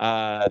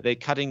 They're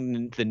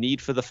cutting the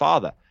need for the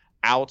father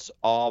out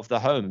of the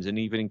homes and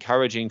even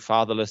encouraging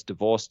fatherless,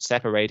 divorced,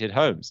 separated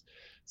homes.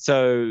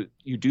 So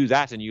you do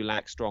that and you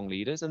lack strong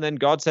leaders. And then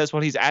God says,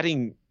 well, he's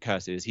adding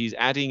curses. He's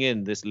adding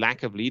in this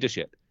lack of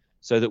leadership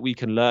so that we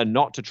can learn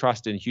not to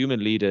trust in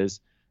human leaders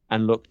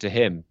and look to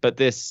him. But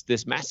this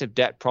massive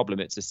debt problem,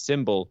 it's a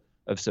symbol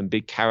of some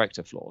big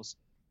character flaws.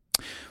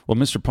 Well,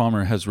 Mr.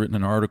 Palmer has written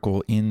an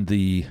article in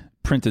the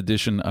print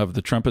edition of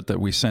The Trumpet that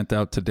we sent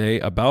out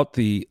today about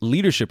the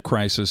leadership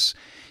crisis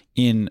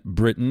in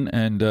Britain,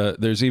 and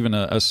there's even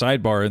a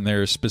sidebar in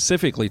there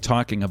specifically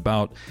talking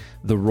about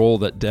the role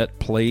that debt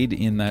played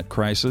in that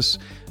crisis.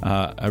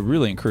 I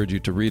really encourage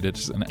you to read it.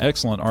 It's an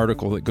excellent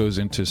article that goes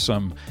into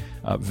some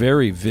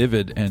very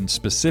vivid and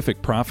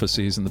specific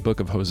prophecies in the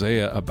book of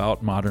Hosea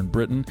about modern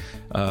Britain.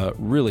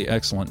 Really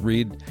excellent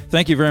read.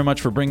 Thank you very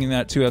much for bringing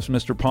that to us,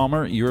 Mr.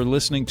 Palmer. You're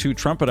listening to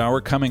Trumpet Hour.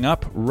 Coming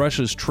up,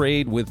 Russia's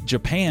trade with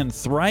Japan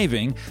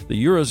thriving,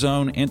 the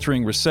Eurozone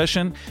entering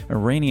recession,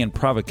 Iranian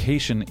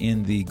provocation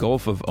in the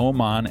Gulf of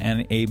Oman,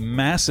 and a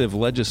massive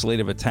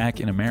legislative attack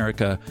in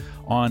America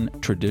on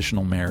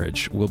traditional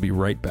marriage. We'll be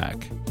right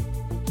back.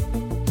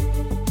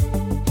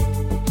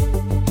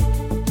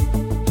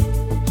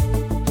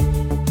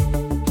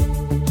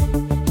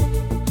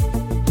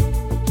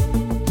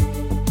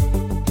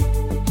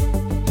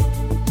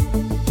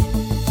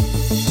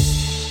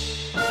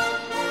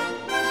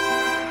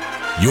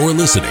 You're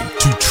listening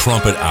to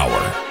Trumpet Hour,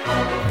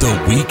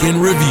 the Week in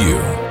Review.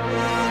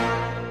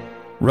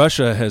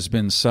 Russia has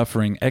been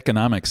suffering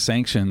economic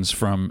sanctions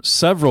from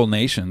several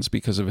nations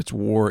because of its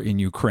war in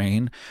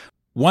Ukraine.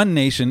 One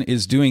nation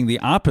is doing the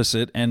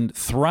opposite and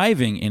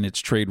thriving in its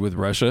trade with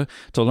Russia.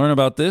 To learn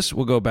about this,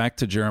 we'll go back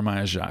to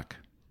Jeremiah Jacques.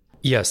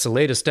 Yes, the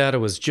latest data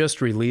was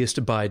just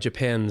released by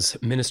Japan's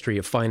Ministry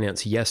of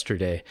Finance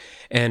yesterday,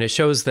 and it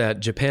shows that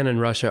Japan and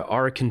Russia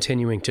are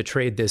continuing to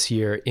trade this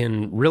year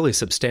in really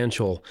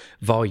substantial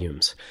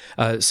volumes.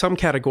 Some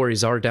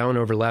categories are down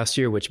over last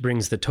year, which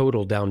brings the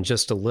total down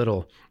just a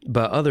little,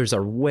 but others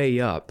are way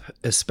up,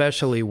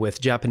 especially with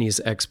Japanese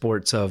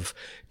exports of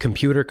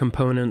computer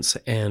components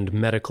and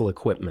medical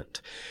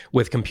equipment.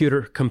 With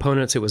computer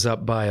components, it was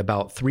up by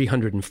about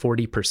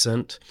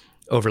 340%.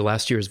 Over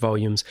last year's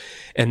volumes,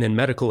 and then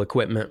medical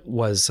equipment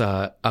was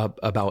up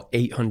about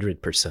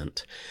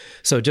 800%.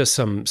 So just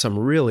some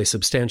really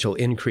substantial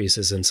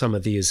increases in some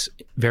of these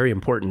very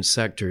important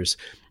sectors.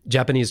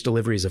 Japanese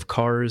deliveries of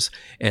cars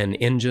and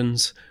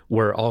engines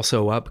were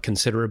also up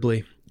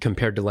considerably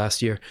compared to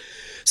last year.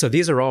 So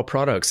these are all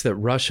products that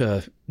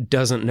Russia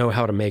doesn't know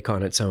how to make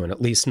on its own,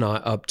 at least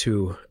not up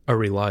to a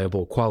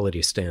reliable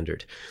quality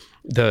standard.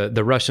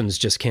 The Russians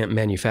just can't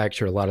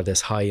manufacture a lot of this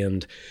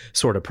high-end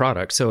sort of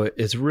product. So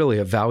it's really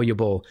a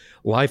valuable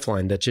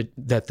lifeline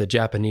that the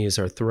Japanese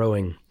are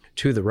throwing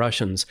to the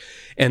Russians.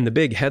 And the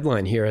big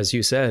headline here, as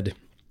you said,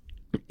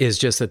 is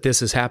just that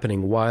this is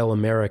happening while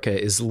America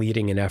is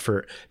leading an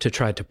effort to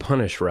try to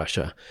punish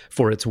Russia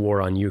for its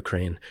war on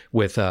Ukraine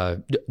with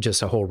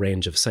just a whole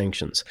range of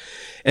sanctions.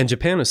 And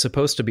Japan is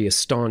supposed to be a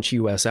staunch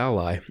U.S.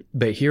 ally,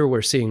 but here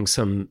we're seeing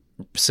some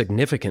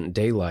significant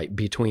daylight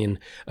between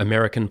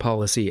American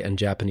policy and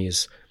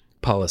Japanese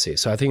policy.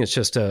 So I think it's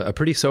just a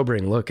pretty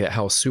sobering look at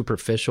how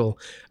superficial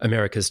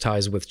America's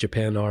ties with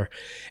Japan are,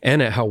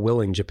 and at how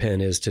willing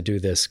Japan is to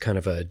do this kind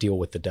of a deal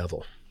with the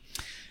devil.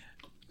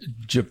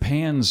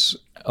 Japan's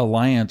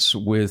alliance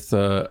with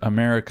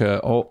America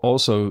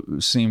also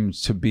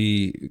seems to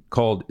be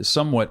called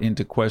somewhat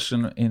into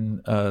question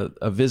in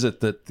a visit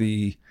that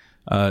the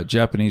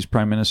Japanese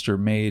Prime Minister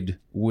made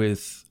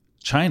with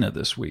China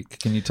this week.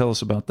 Can you tell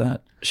us about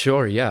that?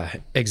 Sure, yeah.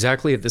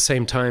 Exactly at the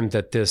same time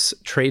that this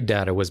trade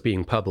data was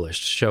being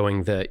published,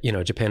 showing that,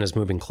 Japan is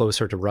moving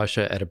closer to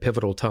Russia at a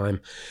pivotal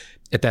time.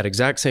 At that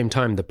exact same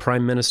time, the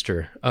Prime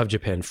Minister of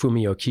Japan,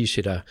 Fumio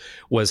Kishida,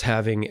 was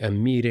having a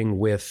meeting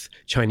with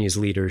Chinese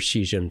leader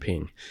Xi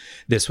Jinping.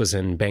 This was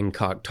in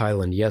Bangkok,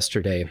 Thailand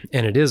yesterday,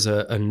 and it is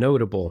a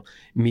notable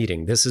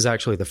meeting. This is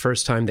actually the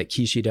first time that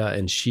Kishida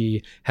and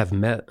Xi have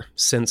met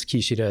since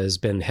Kishida has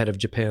been head of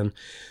Japan.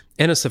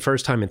 And it's the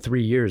first time in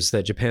 3 years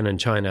that Japan and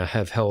China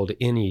have held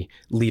any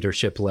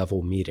leadership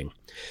level meeting.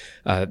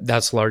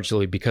 That's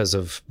largely because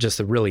of just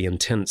the really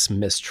intense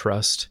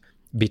mistrust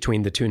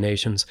between the two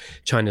nations.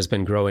 China's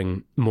been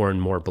growing more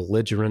and more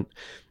belligerent,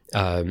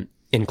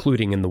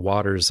 including in the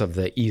waters of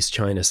the East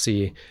China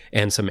Sea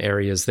and some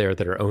areas there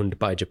that are owned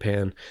by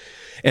Japan.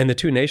 And the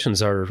two nations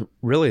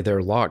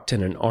they're locked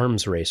in an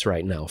arms race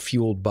right now,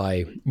 fueled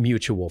by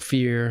mutual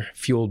fear,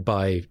 fueled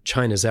by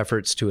China's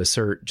efforts to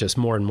assert just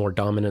more and more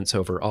dominance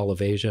over all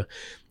of Asia.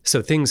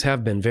 So things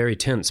have been very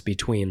tense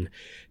between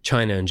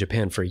China and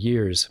Japan for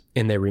years,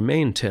 and they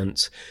remain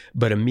tense,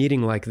 but a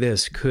meeting like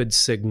this could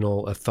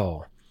signal a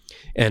thaw.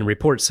 And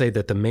reports say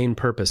that the main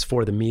purpose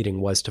for the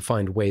meeting was to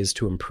find ways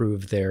to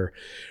improve their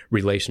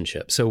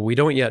relationship. So we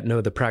don't yet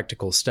know the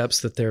practical steps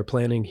that they're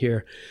planning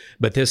here,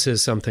 but this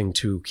is something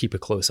to keep a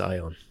close eye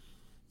on.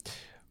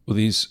 Well,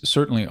 these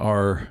certainly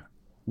are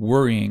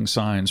worrying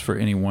signs for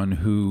anyone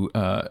who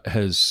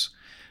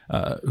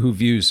who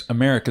views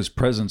America's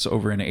presence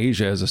over in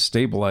Asia as a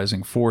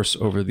stabilizing force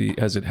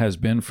as it has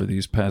been for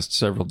these past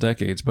several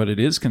decades. But it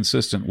is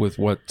consistent with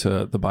what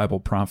the Bible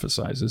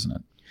prophesies, isn't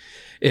it?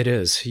 It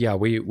is. Yeah,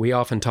 we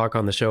often talk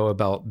on the show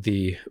about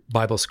the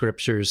Bible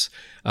scriptures,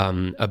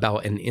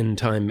 about an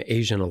end-time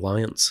Asian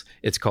alliance.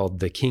 It's called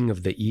the Kings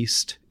of the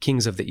East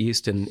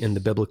in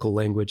the biblical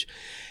language.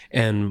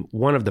 And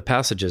one of the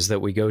passages that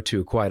we go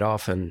to quite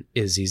often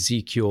is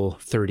Ezekiel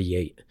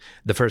 38.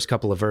 The first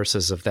couple of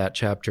verses of that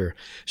chapter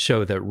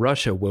show that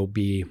Russia will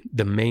be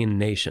the main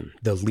nation,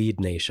 the lead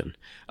nation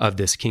of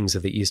this Kings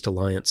of the East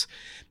alliance.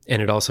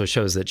 And it also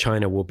shows that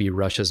China will be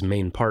Russia's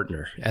main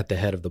partner at the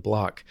head of the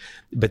bloc.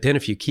 But then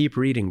if you keep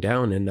reading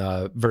down in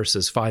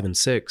verses 5 and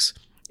 6,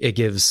 it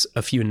gives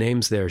a few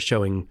names there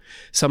showing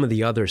some of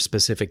the other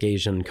specific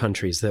Asian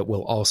countries that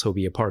will also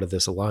be a part of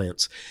this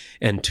alliance.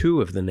 And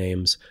two of the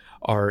names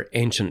are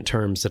ancient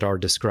terms that are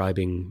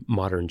describing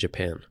modern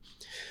Japan.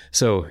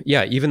 So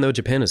yeah, even though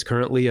Japan is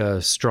currently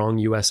a strong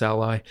U.S.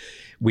 ally,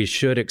 we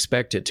should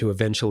expect it to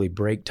eventually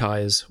break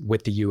ties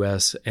with the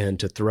U.S. and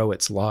to throw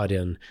its lot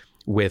in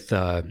with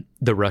the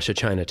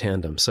Russia-China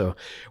tandem. So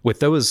with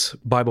those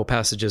Bible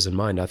passages in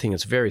mind, I think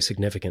it's very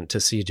significant to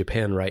see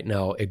Japan right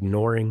now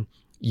ignoring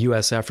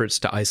U.S. efforts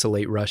to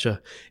isolate Russia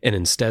and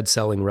instead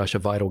selling Russia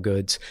vital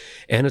goods.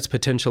 And it's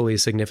potentially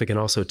significant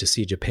also to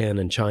see Japan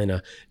and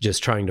China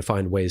just trying to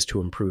find ways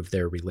to improve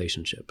their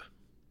relationship.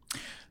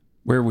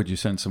 Where would you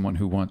send someone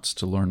who wants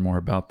to learn more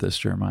about this,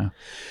 Jeremiah?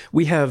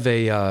 We have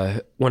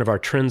one of our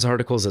Trends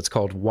articles. It's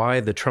called Why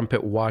the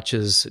Trumpet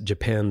Watches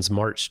Japan's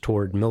March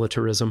Toward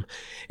Militarism.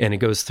 And it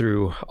goes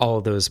through all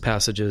of those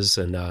passages,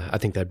 and I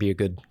think that'd be a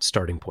good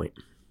starting point.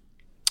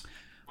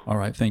 All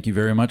right. Thank you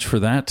very much for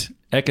that.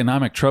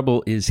 Economic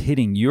trouble is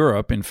hitting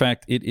Europe. In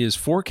fact, it is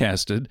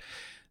forecasted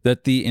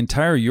that the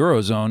entire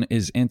Eurozone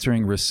is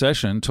entering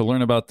recession. To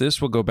learn about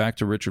this, we'll go back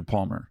to Richard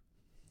Palmer.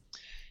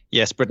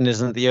 Yes, Britain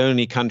isn't the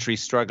only country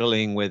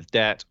struggling with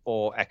debt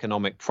or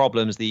economic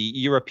problems. The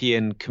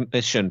European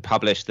Commission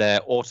published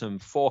their autumn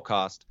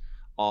forecast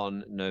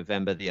on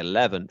November the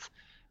 11th.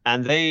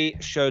 And they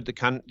showed the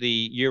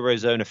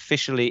Eurozone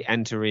officially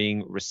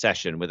entering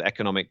recession, with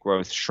economic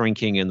growth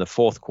shrinking in the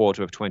fourth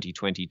quarter of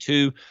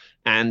 2022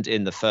 and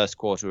in the first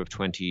quarter of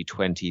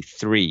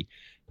 2023.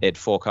 It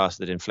forecast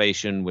that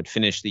inflation would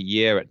finish the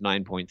year at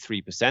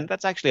 9.3%.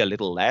 That's actually a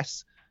little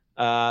less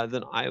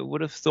than I would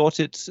have thought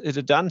it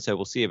had done. So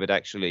we'll see if it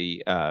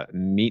actually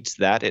meets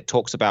that. It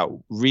talks about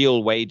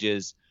real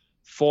wages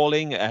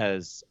falling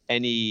as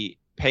any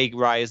pay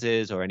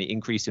rises or any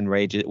increase in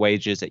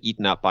wages are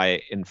eaten up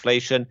by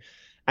inflation.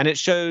 And it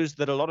shows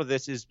that a lot of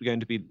this is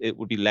it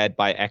would be led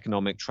by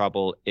economic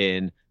trouble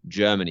in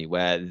Germany,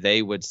 where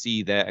they would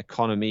see their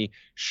economy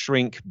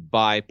shrink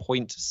by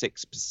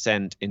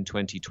 0.6% in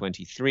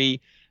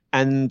 2023.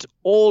 And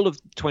all of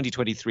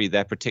 2023,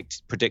 they're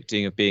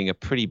predicting of being a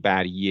pretty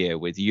bad year,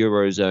 with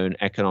Eurozone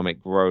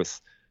economic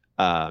growth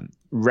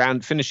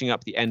finishing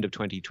up the end of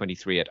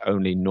 2023 at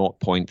only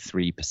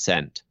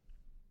 0.3%.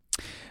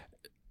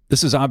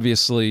 This is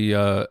obviously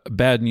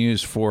bad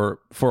news for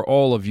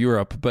all of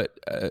Europe, but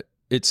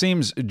it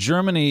seems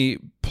Germany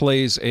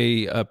plays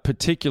a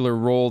particular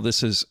role.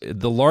 This is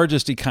the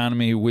largest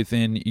economy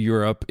within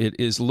Europe. It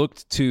is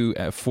looked to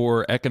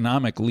for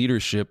economic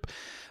leadership.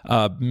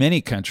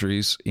 Many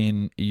countries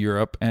in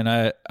Europe, and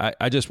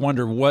I just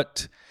wonder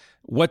what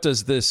What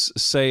does this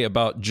say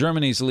about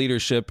Germany's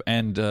leadership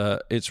and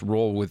its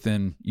role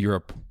within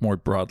Europe more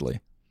broadly?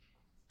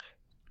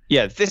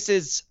 Yeah, this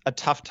is a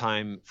tough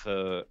time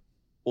for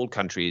all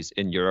countries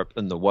in Europe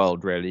and the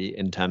world, really,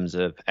 in terms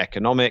of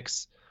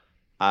economics.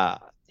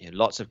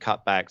 Lots of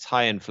cutbacks,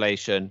 high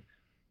inflation.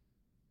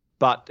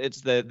 But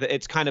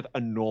it's kind of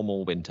a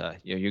normal winter.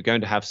 You're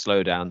going to have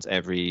slowdowns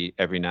every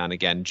now and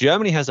again.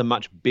 Germany has a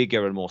much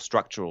bigger and more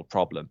structural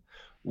problem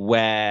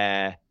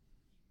where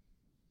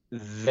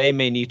they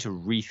may need to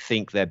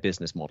rethink their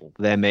business model,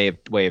 their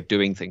way of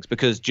doing things,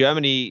 because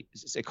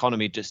Germany's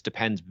economy just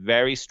depends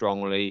very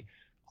strongly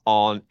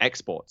on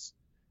exports.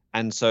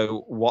 And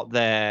so what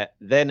they're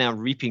now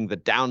reaping the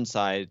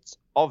downsides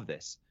of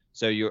this.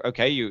 So you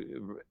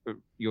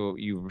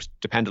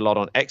depend a lot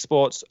on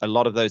exports. A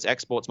lot of those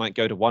exports might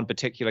go to one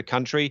particular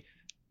country,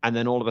 and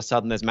then all of a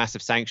sudden there's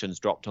massive sanctions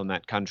dropped on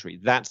that country.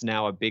 That's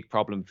now a big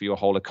problem for your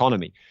whole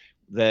economy.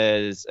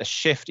 There's a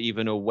shift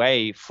even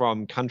away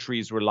from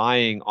countries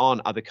relying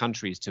on other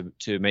countries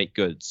to make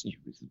goods.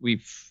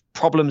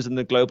 Problems in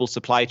the global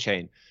supply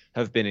chain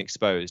have been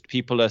exposed.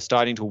 People are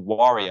starting to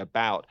worry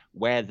about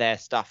where their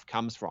stuff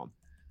comes from.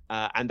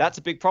 And that's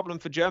a big problem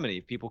for Germany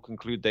if people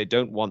conclude they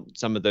don't want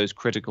some of those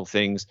critical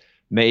things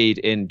made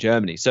in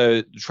Germany.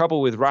 So the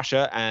trouble with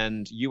Russia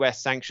and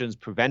US sanctions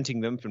preventing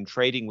them from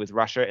trading with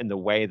Russia in the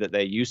way that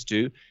they used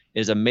to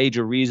is a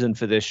major reason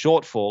for this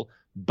shortfall.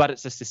 But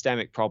it's a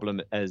systemic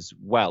problem as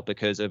well,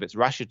 because if it's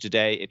Russia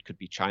today, it could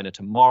be China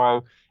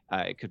tomorrow.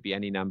 It could be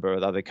any number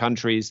of other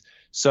countries.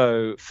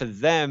 So for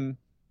them,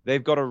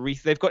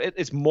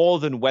 it's more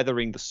than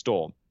weathering the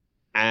storm.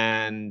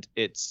 And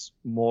it's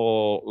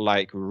more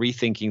like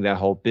rethinking their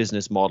whole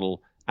business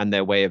model and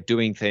their way of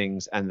doing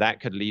things. And that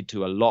could lead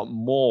to a lot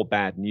more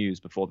bad news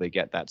before they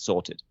get that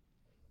sorted.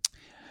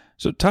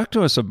 So talk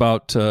to us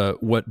about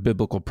what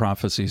biblical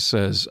prophecy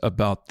says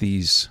about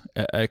these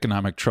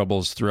economic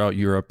troubles throughout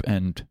Europe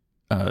and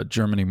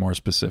Germany more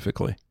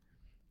specifically.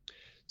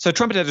 So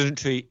Trumpet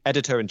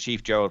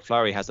Editor-in-Chief Gerald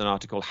Flurry has an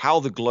article, How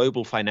the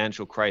Global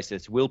Financial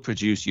Crisis Will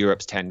Produce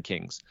Europe's 10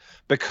 Kings.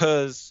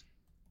 Because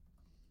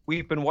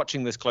we've been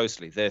watching this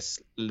closely, this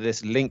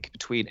link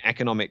between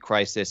economic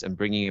crisis and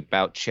bringing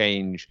about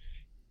change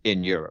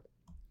in Europe.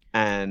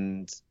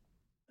 And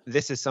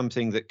this is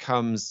something that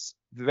comes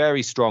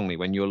very strongly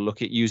when you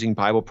look at using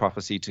Bible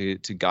prophecy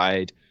to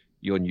guide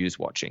your news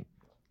watching,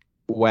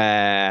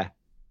 where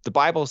the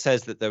Bible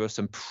says that there are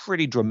some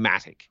pretty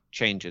dramatic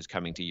changes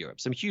coming to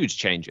Europe, some huge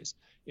changes.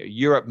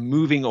 Europe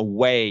moving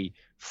away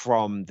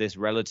from this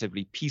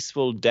relatively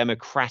peaceful,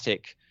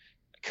 democratic,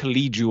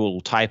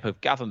 collegial type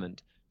of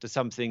government to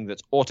something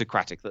that's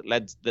autocratic,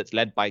 that's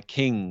led by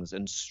kings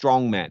and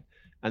strongmen.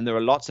 And there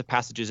are lots of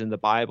passages in the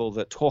Bible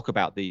that talk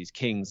about these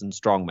kings and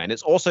strongmen.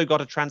 It's also got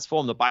to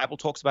transform. The Bible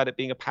talks about it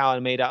being a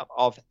power made up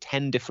of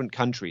 10 different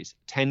countries,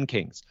 10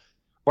 kings.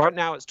 Right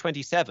now it's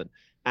 27.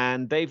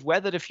 And they've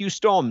weathered a few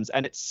storms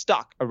and it's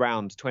stuck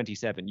around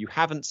 27. You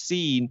haven't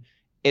seen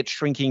it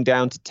shrinking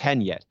down to 10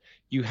 yet.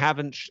 You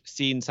haven't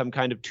seen some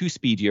kind of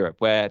two-speed Europe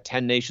where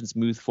 10 nations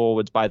move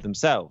forwards by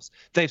themselves.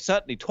 They've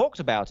certainly talked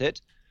about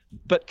it,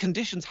 but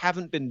conditions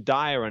haven't been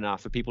dire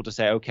enough for people to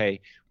say,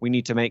 okay, we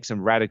need to make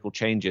some radical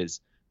changes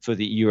for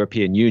the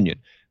European Union.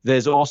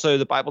 There's also,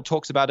 the Bible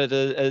talks about it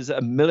as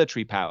a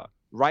military power.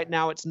 Right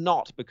now it's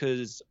not,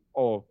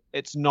 or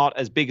it's not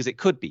as big as it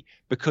could be,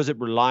 because it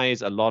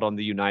relies a lot on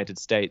the United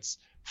States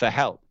for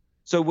help.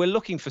 So we're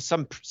looking for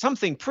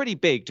something pretty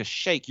big to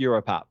shake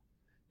Europe up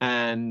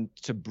and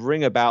to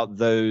bring about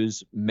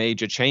those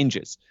major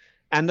changes.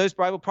 And those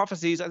Bible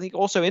prophecies, I think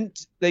also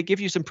they give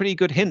you some pretty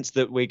good hints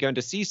that we're going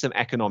to see some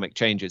economic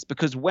changes,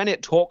 because when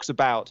it talks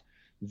about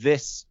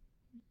this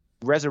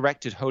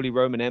resurrected Holy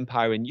Roman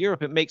Empire in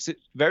Europe, it makes it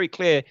very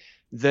clear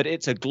that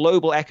it's a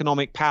global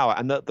economic power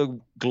and that the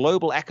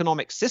global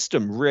economic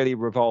system really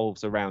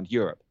revolves around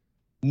Europe,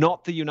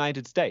 not the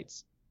United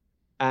States.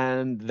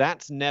 And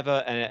that's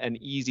never an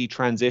easy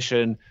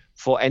transition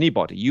for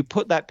anybody. You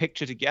put that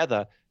picture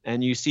together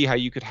and you see how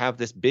you could have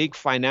this big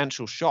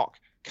financial shock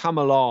come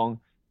along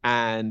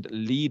and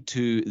lead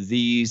to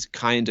these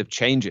kind of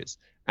changes.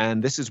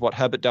 And this is what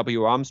Herbert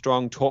W.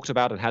 Armstrong talked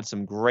about and had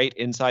some great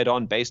insight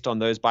on based on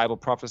those Bible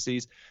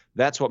prophecies.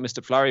 That's what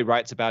Mr. Flurry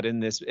writes about in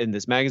this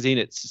magazine.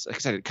 It's, like I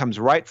said, it comes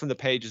right from the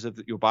pages of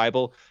your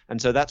Bible.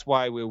 And so that's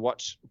why we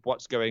watch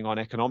what's going on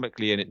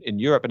economically in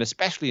Europe, and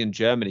especially in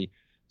Germany,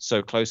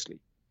 so closely.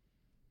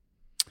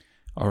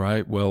 All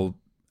right. Well,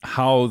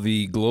 how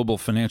the global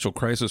financial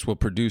crisis will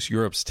produce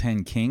Europe's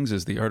 10 kings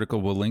is the article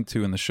we'll link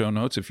to in the show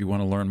notes if you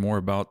want to learn more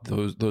about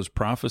those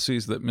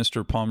prophecies that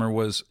Mr. Palmer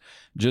was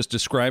just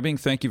describing.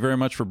 Thank you very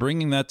much for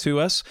bringing that to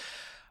us.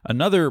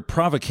 Another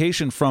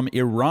provocation from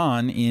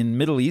Iran in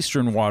Middle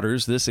Eastern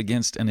waters, this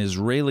against an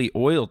Israeli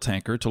oil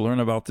tanker. To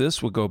learn about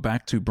this, we'll go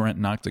back to Brent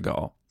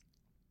Noctegal.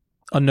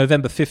 On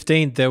November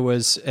 15th, there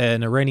was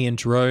an Iranian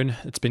drone.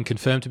 It's been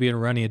confirmed to be an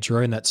Iranian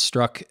drone that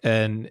struck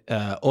an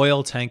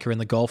oil tanker in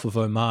the Gulf of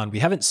Oman. We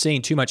haven't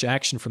seen too much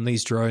action from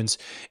these drones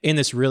in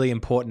this really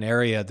important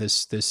area,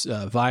 this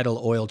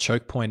vital oil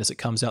choke point as it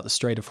comes out the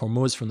Strait of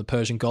Hormuz from the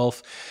Persian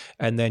Gulf,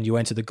 and then you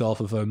enter the Gulf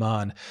of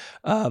Oman.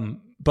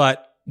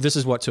 But this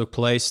is what took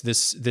place.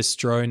 This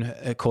drone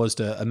caused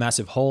a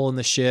massive hole in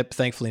the ship.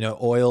 Thankfully, no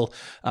oil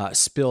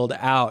spilled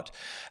out.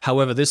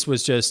 However, this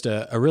was just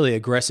a really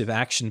aggressive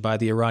action by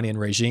the Iranian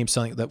regime,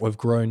 something that we've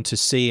grown to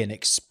see and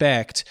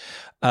expect.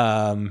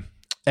 And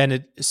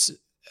it's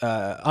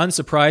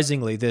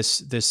unsurprisingly,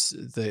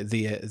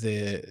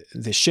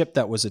 the ship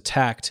that was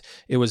attacked,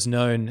 it was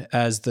known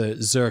as the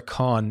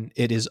Zircon.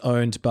 It is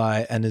owned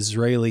by an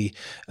Israeli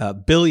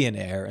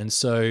billionaire, and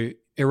so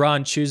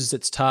Iran chooses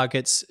its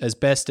targets as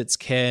best it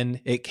can.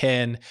 It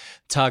can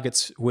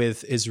targets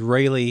with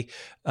Israeli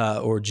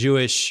or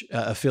Jewish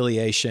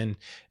affiliation,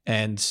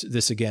 and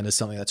this again is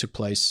something that took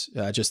place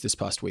just this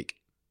past week.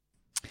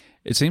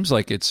 It seems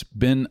like it's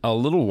been a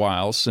little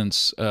while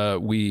since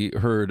we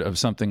heard of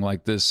something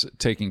like this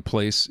taking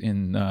place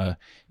in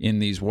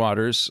these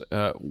waters.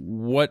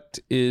 What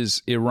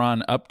is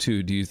Iran up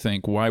to, do you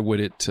think? Why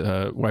would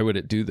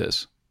it do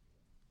this?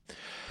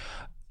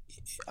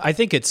 I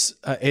think it's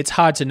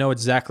hard to know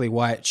exactly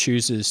why it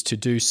chooses to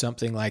do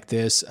something like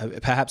this.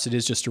 Perhaps it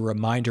is just a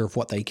reminder of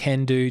what they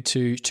can do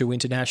to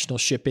international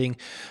shipping,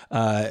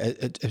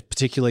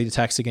 particularly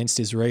attacks against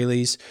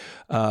Israelis.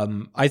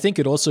 I think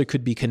it also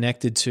could be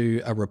connected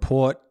to a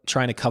report,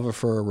 trying to cover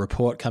for a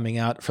report coming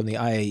out from the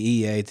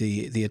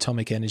IAEA, the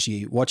Atomic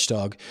Energy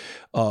Watchdog,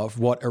 of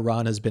what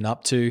Iran has been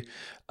up to.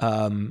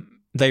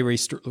 They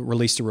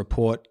released a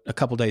report a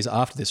couple days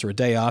after this, or a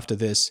day after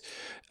this,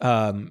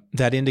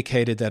 that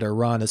indicated that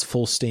Iran is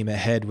full steam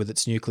ahead with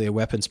its nuclear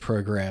weapons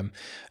program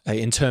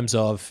in terms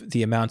of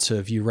the amount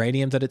of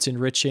uranium that it's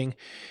enriching.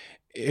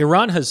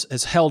 Iran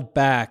has held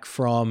back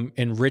from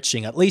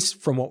enriching, at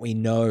least from what we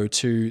know,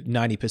 to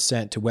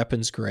 90% to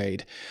weapons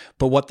grade.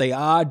 But what they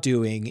are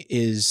doing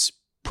is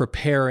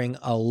preparing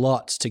a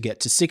lot to get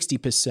to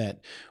 60%,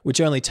 which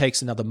only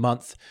takes another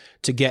month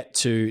to get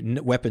to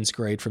weapons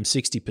grade from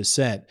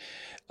 60%,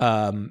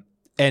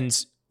 and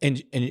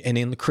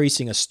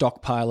increasing a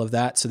stockpile of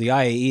that. So the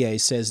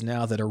IAEA says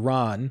now that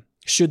Iran,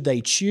 should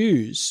they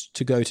choose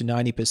to go to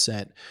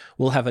 90%,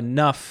 will have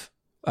enough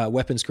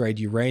weapons grade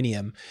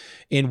uranium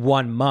in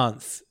 1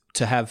 month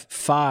to have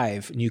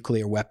 5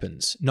 nuclear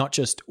weapons, not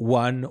just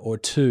 1 or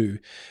 2.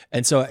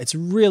 And so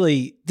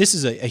this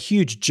is a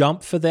huge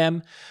jump for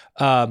them,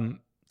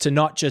 to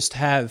not just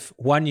have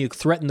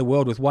threaten the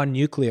world with one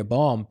nuclear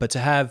bomb, but to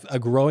have a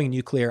growing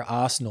nuclear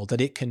arsenal that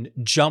it can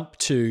jump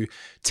to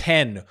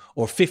 10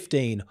 or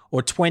 15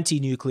 or 20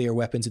 nuclear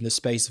weapons in the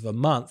space of a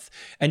month,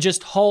 and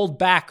just hold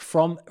back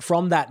from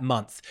that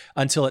month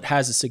until it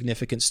has a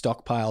significant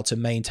stockpile to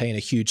maintain a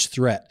huge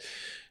threat.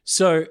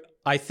 So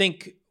I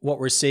think what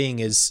we're seeing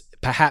is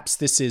perhaps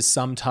this is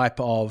some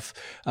type of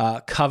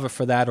cover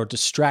for that, or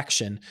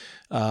distraction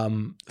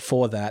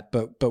for that,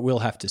 but we'll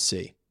have to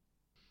see.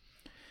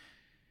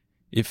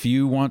 If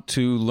you want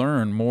to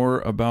learn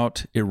more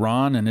about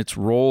Iran and its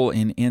role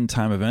in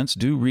end-time events,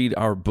 do read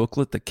our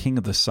booklet, The King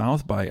of the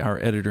South, by our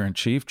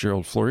editor-in-chief,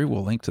 Gerald Fleury.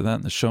 We'll link to that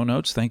in the show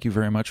notes. Thank you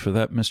very much for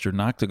that, Mr.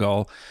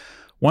 Noctegal.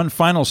 One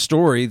final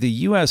story. The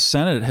U.S.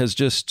 Senate has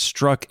just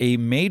struck a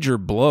major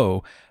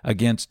blow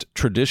against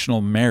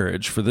traditional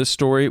marriage. For this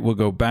story, we'll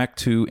go back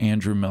to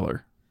Andrew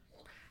Miller.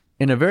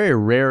 In a very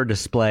rare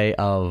display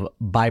of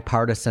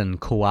bipartisan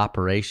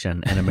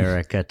cooperation in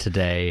America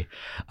today,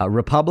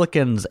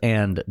 Republicans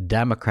and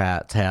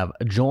Democrats have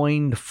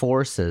joined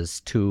forces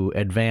to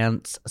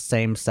advance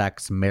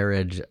same-sex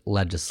marriage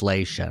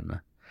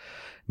legislation.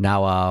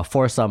 Now,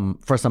 for some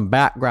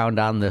background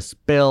on this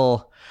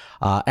bill,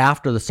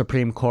 after the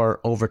Supreme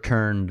Court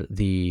overturned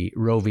the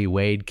Roe v.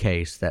 Wade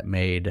case that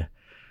made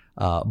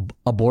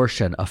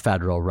abortion a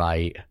federal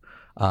right,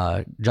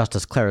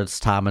 Justice Clarence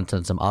Thomas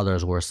and some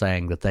others were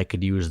saying that they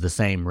could use the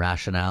same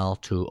rationale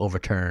to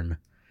overturn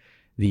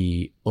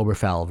the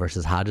Obergefell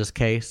versus Hodges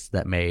case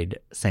that made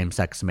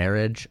same-sex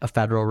marriage a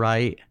federal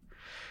right.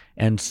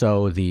 And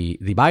so the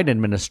Biden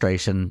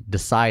administration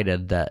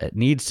decided that it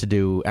needs to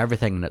do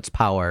everything in its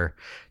power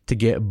to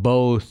get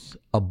both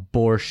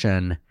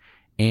abortion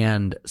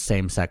and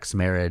same-sex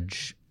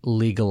marriage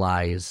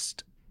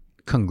legalized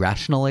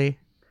congressionally,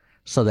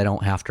 so they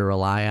don't have to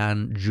rely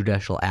on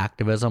judicial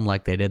activism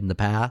like they did in the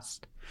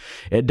past.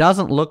 It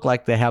doesn't look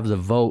like they have the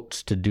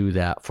votes to do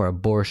that for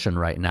abortion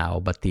right now,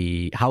 but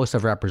the House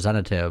of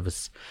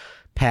Representatives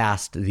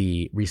passed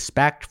the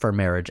Respect for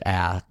Marriage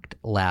Act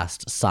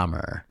last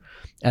summer.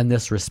 And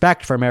this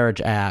Respect for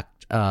Marriage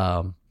Act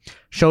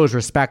shows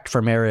respect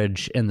for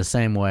marriage in the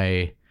same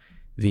way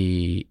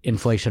the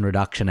Inflation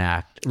Reduction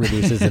Act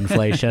reduces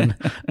inflation.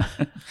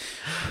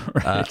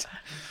 Right.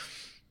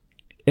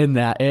 In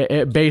that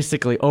it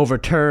basically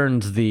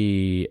overturns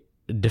the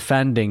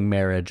Defending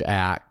Marriage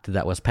Act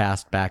that was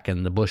passed back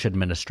in the Bush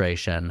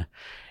administration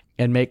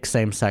and makes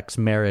same-sex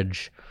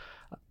marriage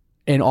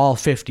in all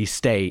 50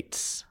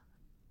 states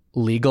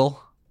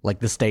legal like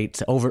the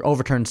states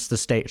overturns the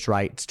states'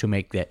 rights to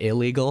make that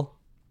illegal.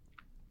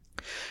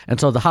 And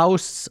so the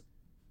House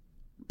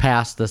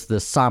passed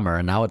this summer,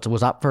 and now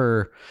it's up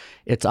for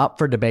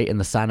debate in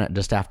the Senate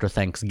just after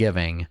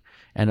Thanksgiving.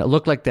 And it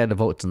looked like they had the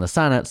votes in the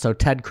Senate, so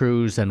Ted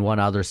Cruz and one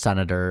other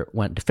senator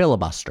went to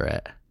filibuster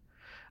it.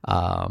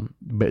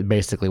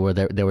 Basically, where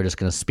they were just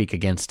going to speak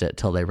against it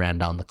till they ran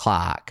down the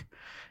clock.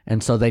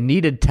 And so they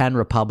needed 10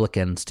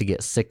 Republicans to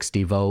get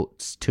 60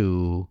 votes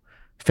to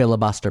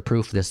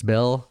filibuster-proof this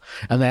bill.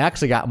 And they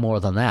actually got more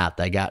than that.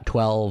 They got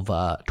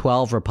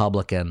 12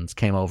 Republicans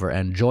came over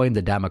and joined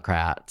the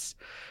Democrats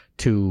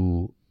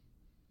to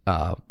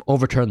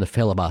overturn the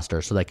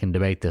filibuster so they can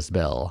debate this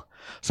bill.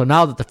 So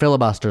now that the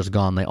filibuster's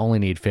gone, they only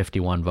need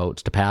 51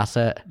 votes to pass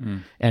it.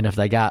 And if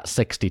they got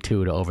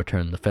 62 to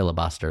overturn the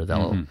filibuster,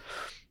 they'll...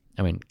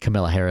 I mean,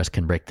 Kamala Harris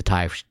can break the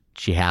tie if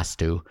she has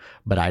to,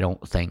 but I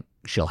don't think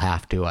she'll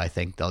have to. I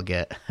think they'll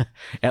get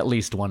at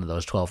least one of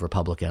those 12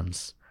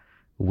 Republicans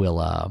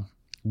will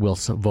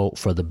vote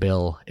for the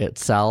bill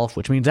itself,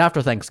 which means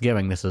after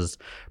Thanksgiving, this is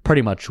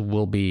pretty much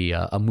will be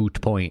a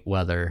moot point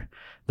whether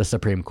the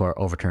Supreme Court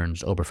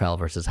overturns Obergefell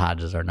versus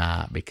Hodges or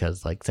not,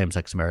 because like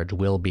same-sex marriage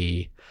will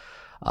be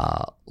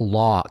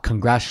law,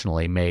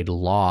 congressionally made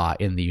law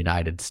in the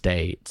United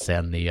States.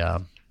 And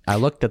I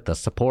looked at the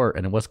support,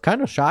 and it was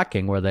kind of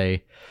shocking where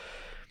they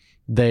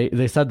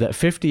said that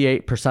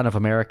 58% of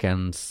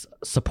Americans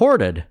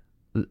supported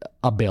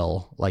a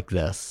bill like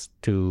this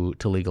to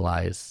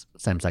legalize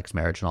same-sex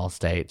marriage in all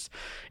states,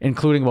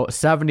 including about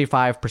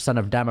 75%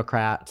 of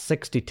Democrats,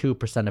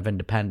 62% of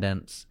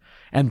independents,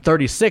 and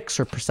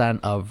 36%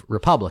 of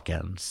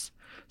Republicans.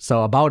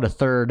 So about a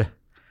third,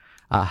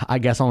 I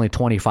guess only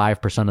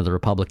 25% of the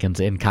Republicans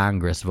in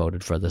Congress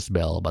voted for this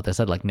bill, but they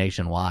said like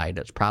nationwide,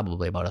 it's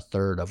probably about a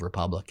third of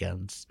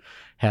Republicans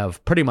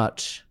have pretty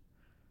much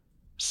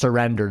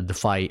surrendered the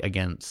fight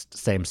against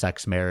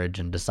same-sex marriage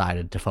and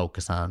decided to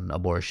focus on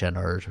abortion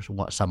or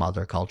some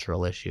other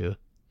cultural issue.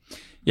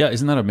 Yeah,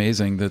 isn't that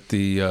amazing that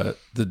the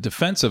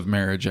Defense of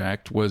Marriage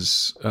Act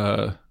was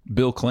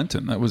Bill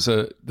Clinton? That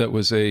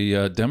was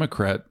a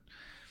Democrat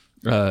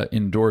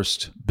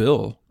endorsed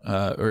bill,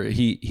 or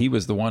he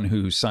was the one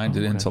who signed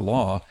it into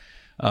law.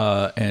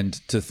 And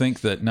to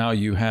think that now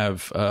you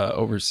have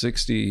over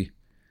 60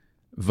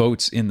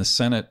 votes in the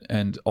Senate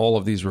and all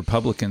of these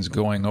Republicans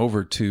going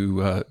over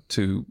to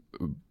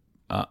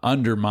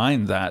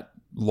undermine that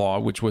law,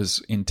 which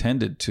was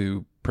intended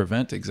to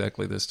prevent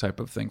exactly this type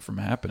of thing from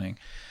happening.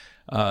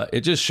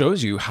 It just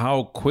shows you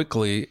how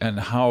quickly and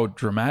how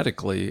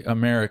dramatically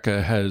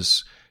America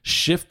has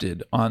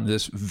shifted on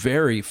this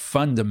very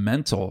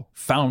fundamental,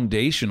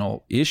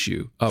 foundational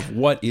issue of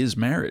what is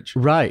marriage.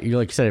 Right.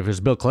 Like you said, if it was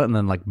Bill Clinton,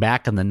 then like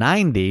back in the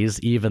 90s,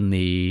 even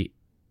the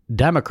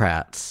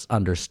Democrats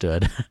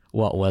understood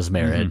what was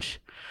marriage.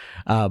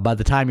 By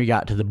the time you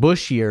got to the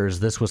Bush years,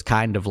 this was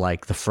kind of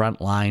like the front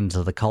lines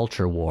of the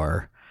culture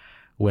war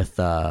with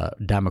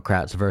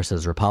Democrats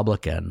versus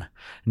Republican.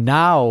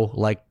 Now,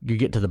 like you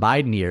get to the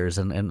Biden years,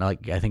 and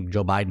like I think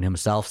Joe Biden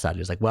himself said,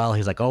 he's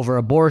like over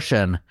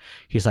abortion.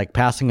 He's like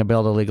passing a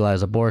bill to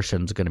legalize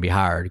abortion is going to be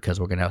hard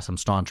because we're going to have some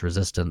staunch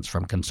resistance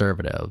from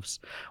conservatives.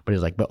 But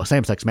he's like, but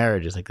same-sex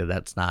marriage is like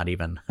that's not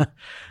even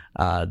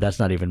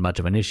much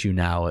of an issue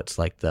now. It's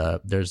like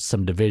there's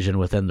some division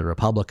within the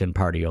Republican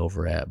Party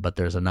over it, but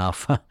there's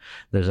enough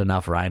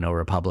rhino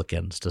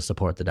Republicans to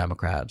support the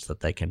Democrats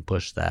that they can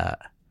push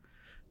that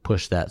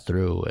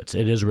through.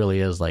 It really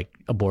is like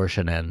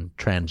abortion and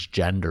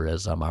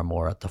transgenderism are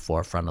more at the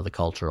forefront of the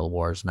cultural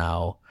wars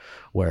now,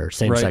 where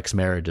same-sex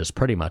marriage is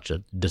pretty much a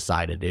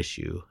decided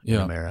issue in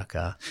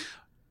America.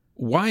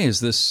 Why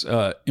is this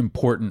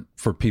important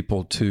for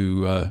people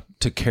to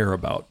care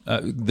about?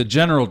 The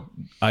general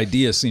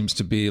idea seems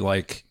to be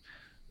like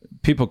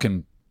people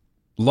can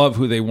love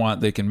who they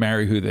want, they can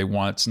marry who they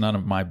want. It's none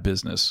of my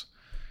business.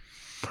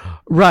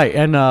 Right,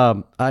 and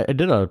I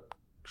did a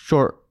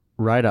short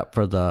write-up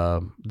for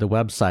the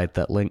website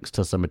that links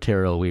to some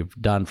material we've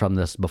done from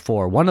this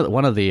before. One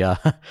of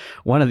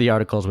the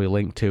articles we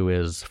linked to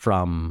is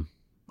from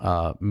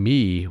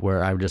me,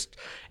 where I'm just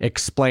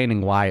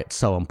explaining why it's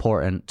so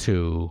important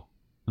to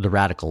the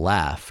radical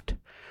left,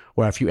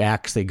 where if you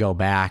actually go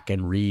back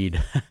and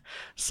read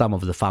some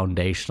of the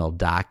foundational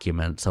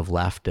documents of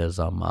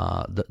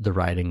leftism, the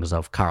writings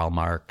of Karl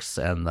Marx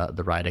and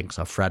the writings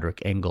of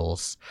Frederick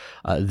Engels,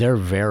 they're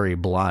very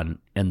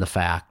blunt in the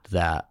fact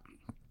that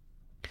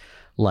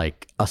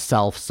like a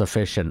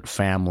self-sufficient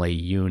family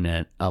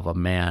unit of a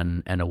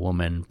man and a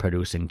woman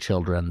producing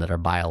children that are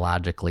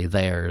biologically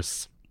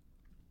theirs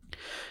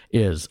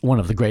is one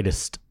of the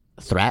greatest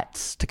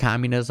threats to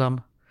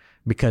communism,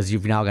 because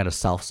you've now got a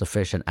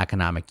self-sufficient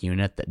economic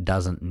unit that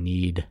doesn't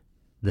need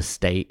the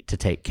state to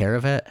take care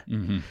of it.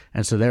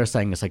 And so they're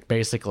saying it's like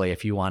basically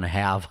if you want to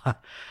have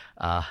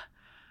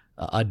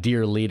a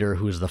dear leader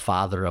who's the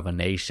father of a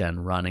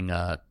nation running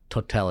a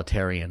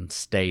totalitarian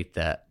state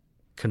that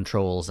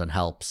controls and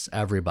helps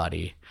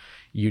everybody,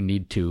 you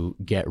need to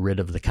get rid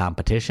of the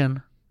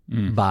competition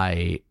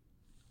by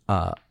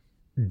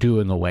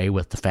doing away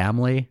with the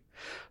family.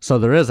 So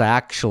there is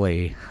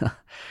actually,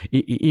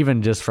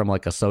 even just from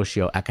like a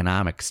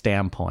socioeconomic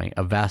standpoint,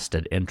 a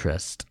vested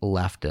interest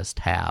leftists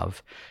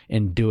have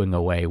in doing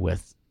away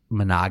with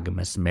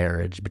monogamous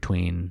marriage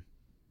between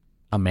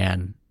a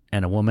man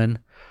and a woman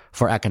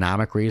for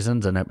economic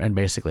reasons, and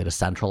basically to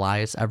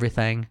centralize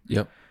everything.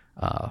 Yep.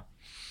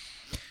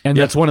 And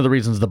that's one of the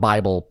reasons the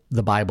Bible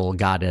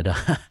God had,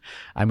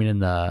 I mean, in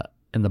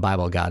the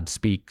Bible, God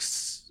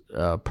speaks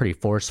pretty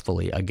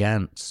forcefully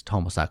against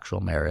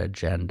homosexual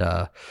marriage, and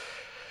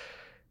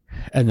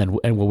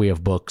we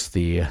have books,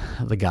 the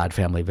God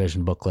Family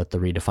Vision booklet, the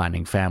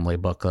Redefining Family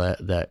booklet,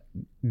 that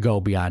go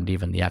beyond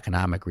even the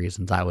economic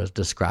reasons I was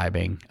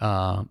describing,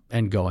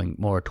 and going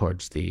more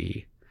towards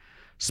the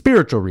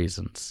spiritual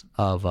reasons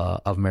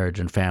of marriage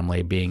and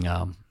family being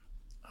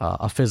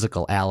a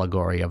physical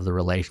allegory of the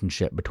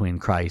relationship between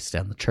Christ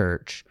and the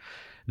church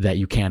that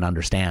you can't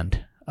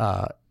understand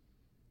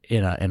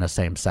in a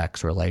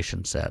same-sex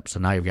relationship. So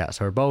now you've got,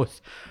 so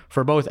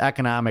for both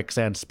economics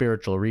and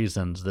spiritual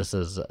reasons, this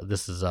is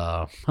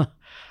a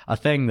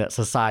thing that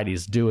society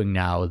is doing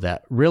now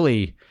that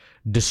really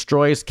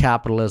destroys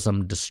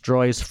capitalism,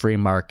 destroys free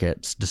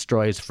markets,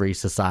 destroys free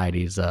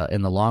societies,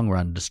 in the long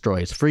run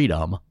destroys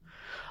freedom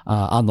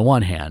on the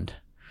one hand,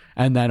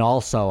 and then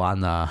also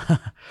on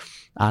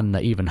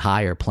the even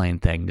higher plane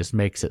thing, just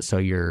makes it so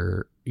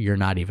you're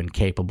not even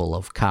capable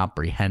of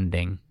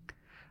comprehending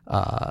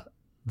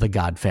the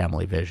God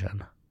family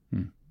vision.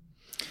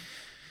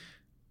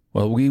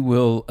 Well, we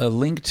will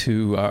link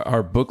to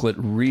our booklet,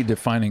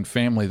 Redefining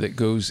Family, that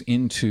goes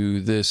into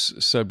this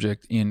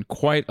subject in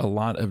quite a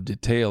lot of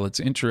detail. It's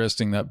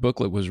interesting, that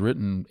booklet was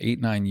written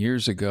 8-9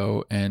 years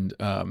ago, and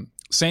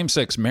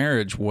same-sex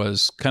marriage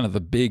was kind of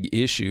the big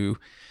issue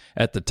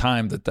at the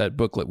time that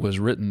booklet was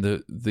written.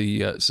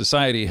 The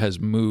society has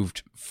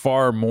moved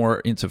far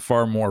more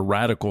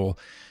radical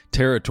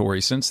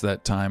territory since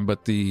that time,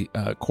 but the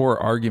core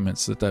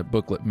arguments that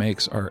booklet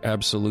makes are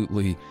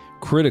absolutely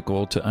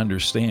critical to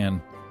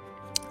understand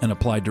and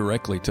apply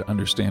directly to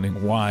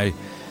understanding why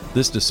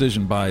this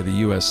decision by the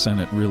U.S.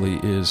 Senate really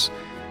is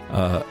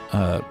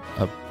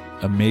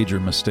a major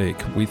mistake.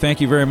 We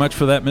thank you very much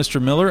for that,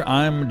 Mr. Miller.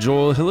 I'm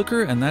Joel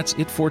Hilliker, and that's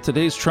it for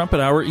today's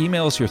Trumpet Hour.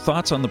 Email us your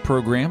thoughts on the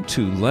program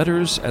to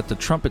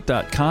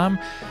letters@thetrumpet.com.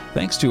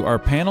 Thanks to our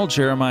panel,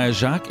 Jeremiah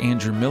Jacques,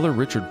 Andrew Miller,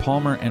 Richard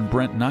Palmer, and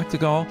Brent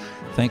Noctegal.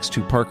 Thanks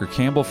to Parker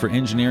Campbell for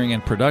engineering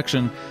and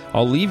production.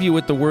 I'll leave you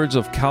with the words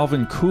of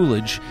Calvin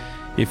Coolidge.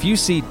 If you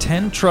see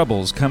 10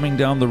 troubles coming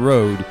down the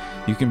road,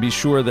 you can be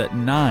sure that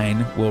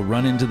 9 will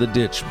run into the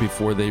ditch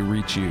before they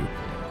reach you.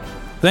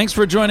 Thanks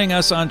for joining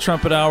us on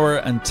Trumpet Hour.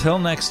 Until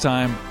next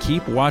time,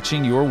 keep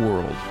watching your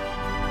world.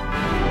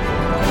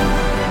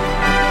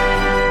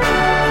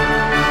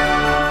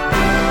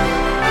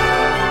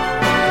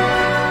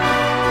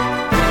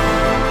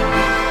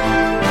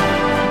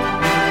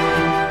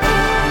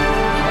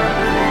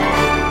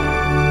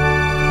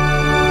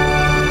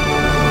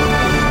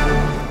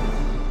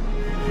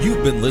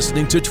 You've been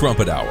listening to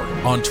Trumpet Hour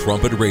on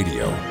Trumpet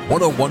Radio,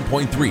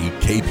 101.3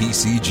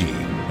 KPCG,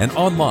 and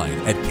online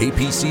at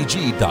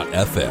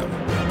kpcg.fm.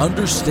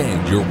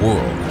 Understand your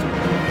world.